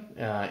action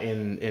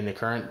in the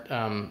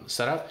current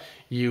setup,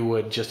 you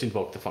would just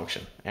invoke the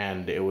function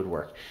and it would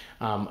work.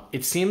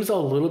 It seems a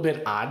little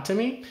bit odd to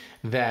me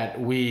that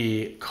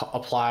we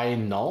apply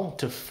null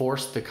to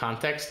force the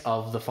context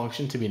of the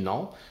function to be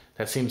null.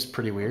 That seems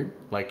pretty weird.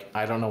 Like,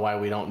 I don't know why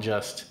we don't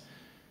just,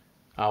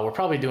 we're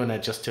probably doing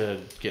that just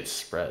to get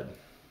spread.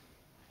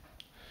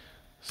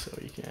 So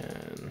you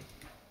can,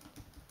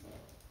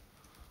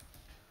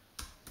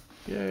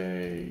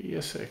 yay,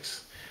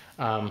 ES6.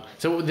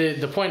 So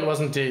the point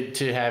wasn't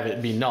to have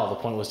it be null. The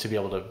point was to be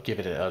able to give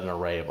it an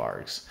array of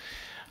args.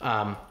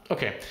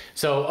 Okay,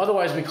 so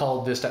otherwise we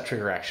call this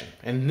 .trigger action.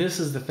 And this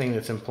is the thing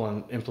that's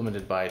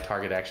implemented by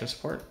target action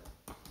support.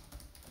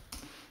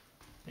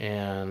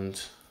 And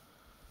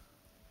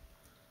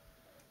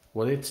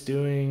what it's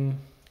doing,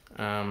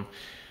 now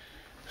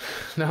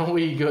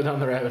we go down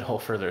the rabbit hole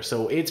further.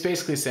 So it's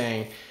basically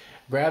saying,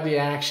 grab the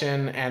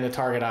action and the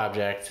target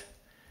object,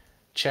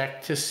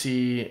 check to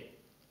see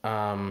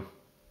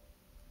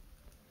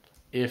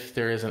if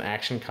there is an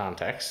action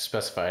context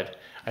specified.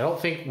 I don't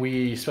think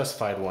we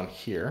specified one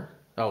here.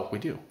 Oh, we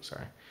do,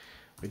 sorry,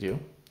 we do.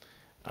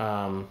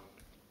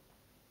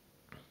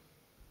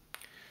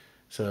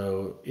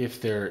 So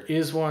if there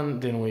is one,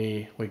 then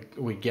we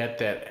get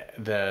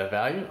the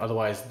value,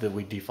 otherwise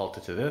we default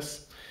it to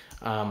this.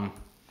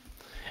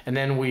 And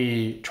then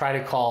we try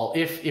to call,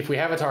 if we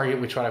have a target,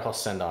 we try to call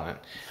send on it.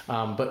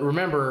 But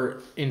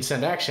remember, in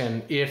send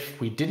action, if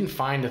we didn't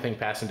find the thing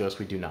passing to us,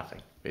 we do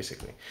nothing,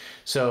 basically.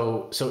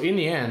 So in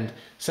the end,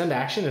 send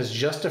action is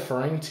just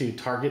deferring to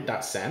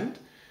target.send,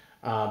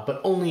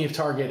 but only if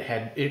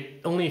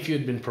only if you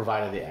had been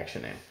provided the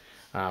action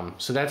name.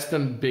 So that's the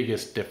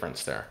biggest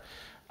difference there.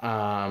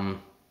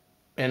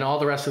 And all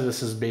the rest of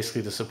this is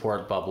basically to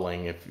support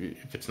bubbling if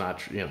it's not,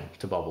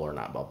 to bubble or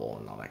not bubble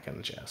and all that kind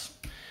of jazz.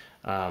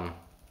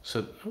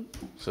 So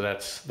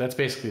that's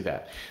basically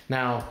that.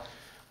 Now,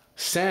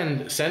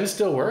 send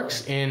still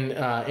works in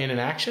an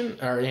action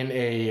or in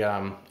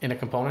a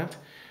component,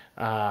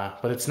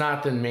 but it's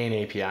not the main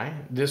API.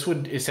 This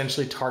would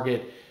essentially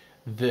target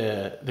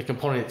the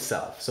component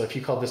itself. So if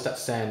you call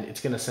this.send, it's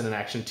going to send an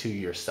action to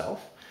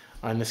yourself.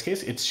 In this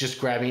case, it's just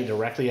grabbing it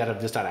directly out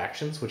of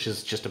this.actions, which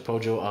is just a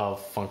POJO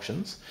of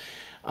functions,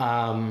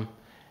 and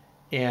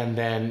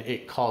then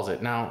it calls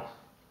it. Now,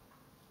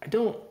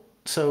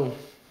 so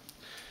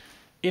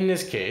in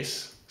this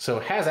case, so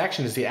has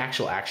action is the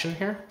actual action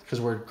here because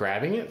we're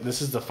grabbing it.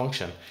 This is the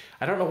function.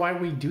 I don't know why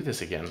we do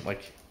this again.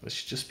 Like, this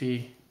should just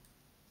be,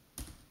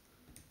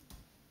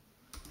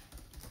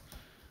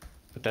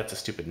 but that's a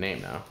stupid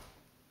name now.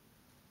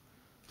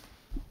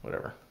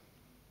 Whatever.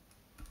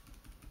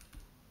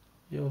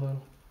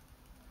 YOLO.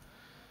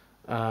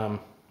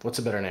 What's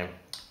a better name?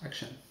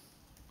 Action.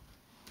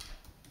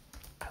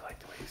 I like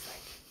the way you think.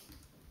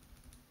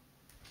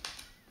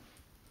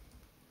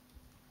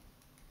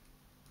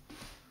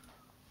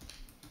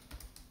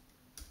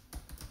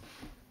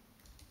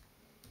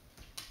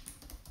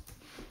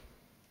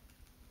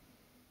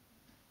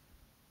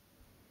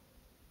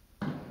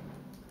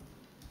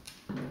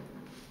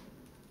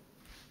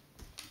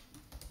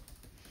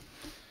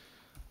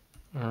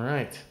 All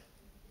right.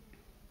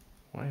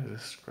 Why is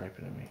this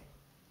scraping at me?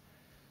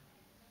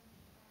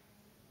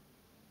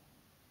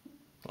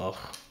 Ugh.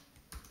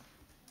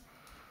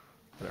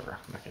 Whatever,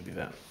 I'm not gonna do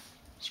that.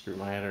 Screw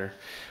my editor.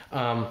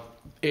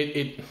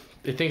 It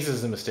thinks this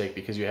is a mistake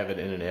because you have it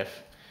in an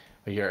if.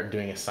 When you're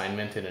doing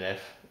assignment in an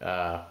if,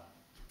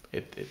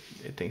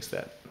 it thinks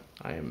that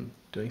I am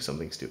doing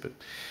something stupid.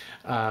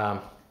 And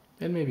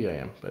maybe I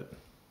am, but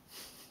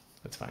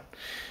That's fine.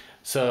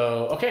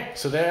 So, okay,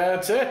 so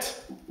that's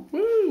it.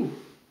 Woo!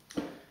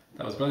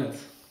 That was brilliant.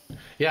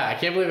 Yeah, I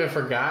can't believe I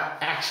forgot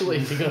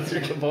actually to go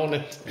through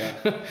component.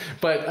 Yeah.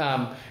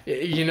 But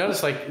you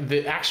notice like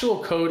the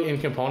actual code in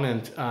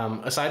component,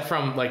 aside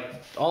from like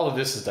all of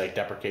this is like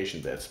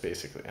deprecation bits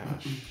basically. Oh,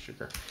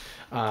 sugar.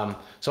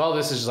 So all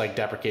this is just like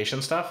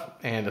deprecation stuff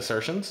and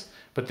assertions.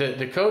 But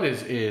the code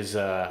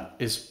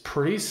is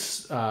pretty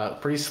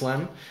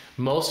slim.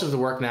 Most of the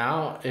work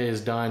now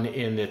is done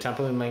in the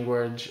templating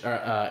language,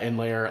 in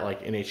layer,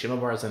 like in HTML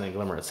bars and in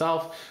Glimmer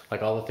itself.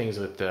 Like all the things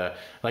with the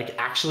like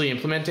actually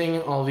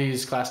implementing all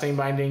these class name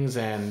bindings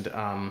and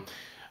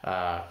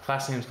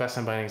class names, class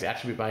name bindings,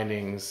 attribute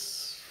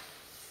bindings,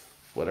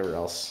 whatever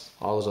else,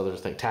 all those other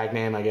things, tag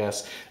name, I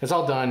guess. It's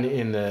all done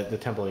in the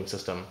templating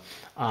system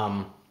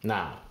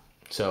now.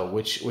 So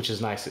which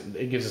is nice.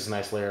 It gives us a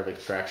nice layer of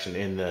abstraction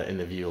in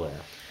the view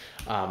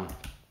layer.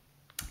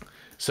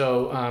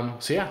 So I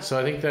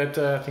think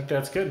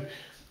that's good.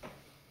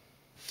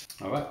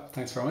 All right.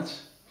 Thanks very much.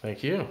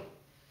 Thank you.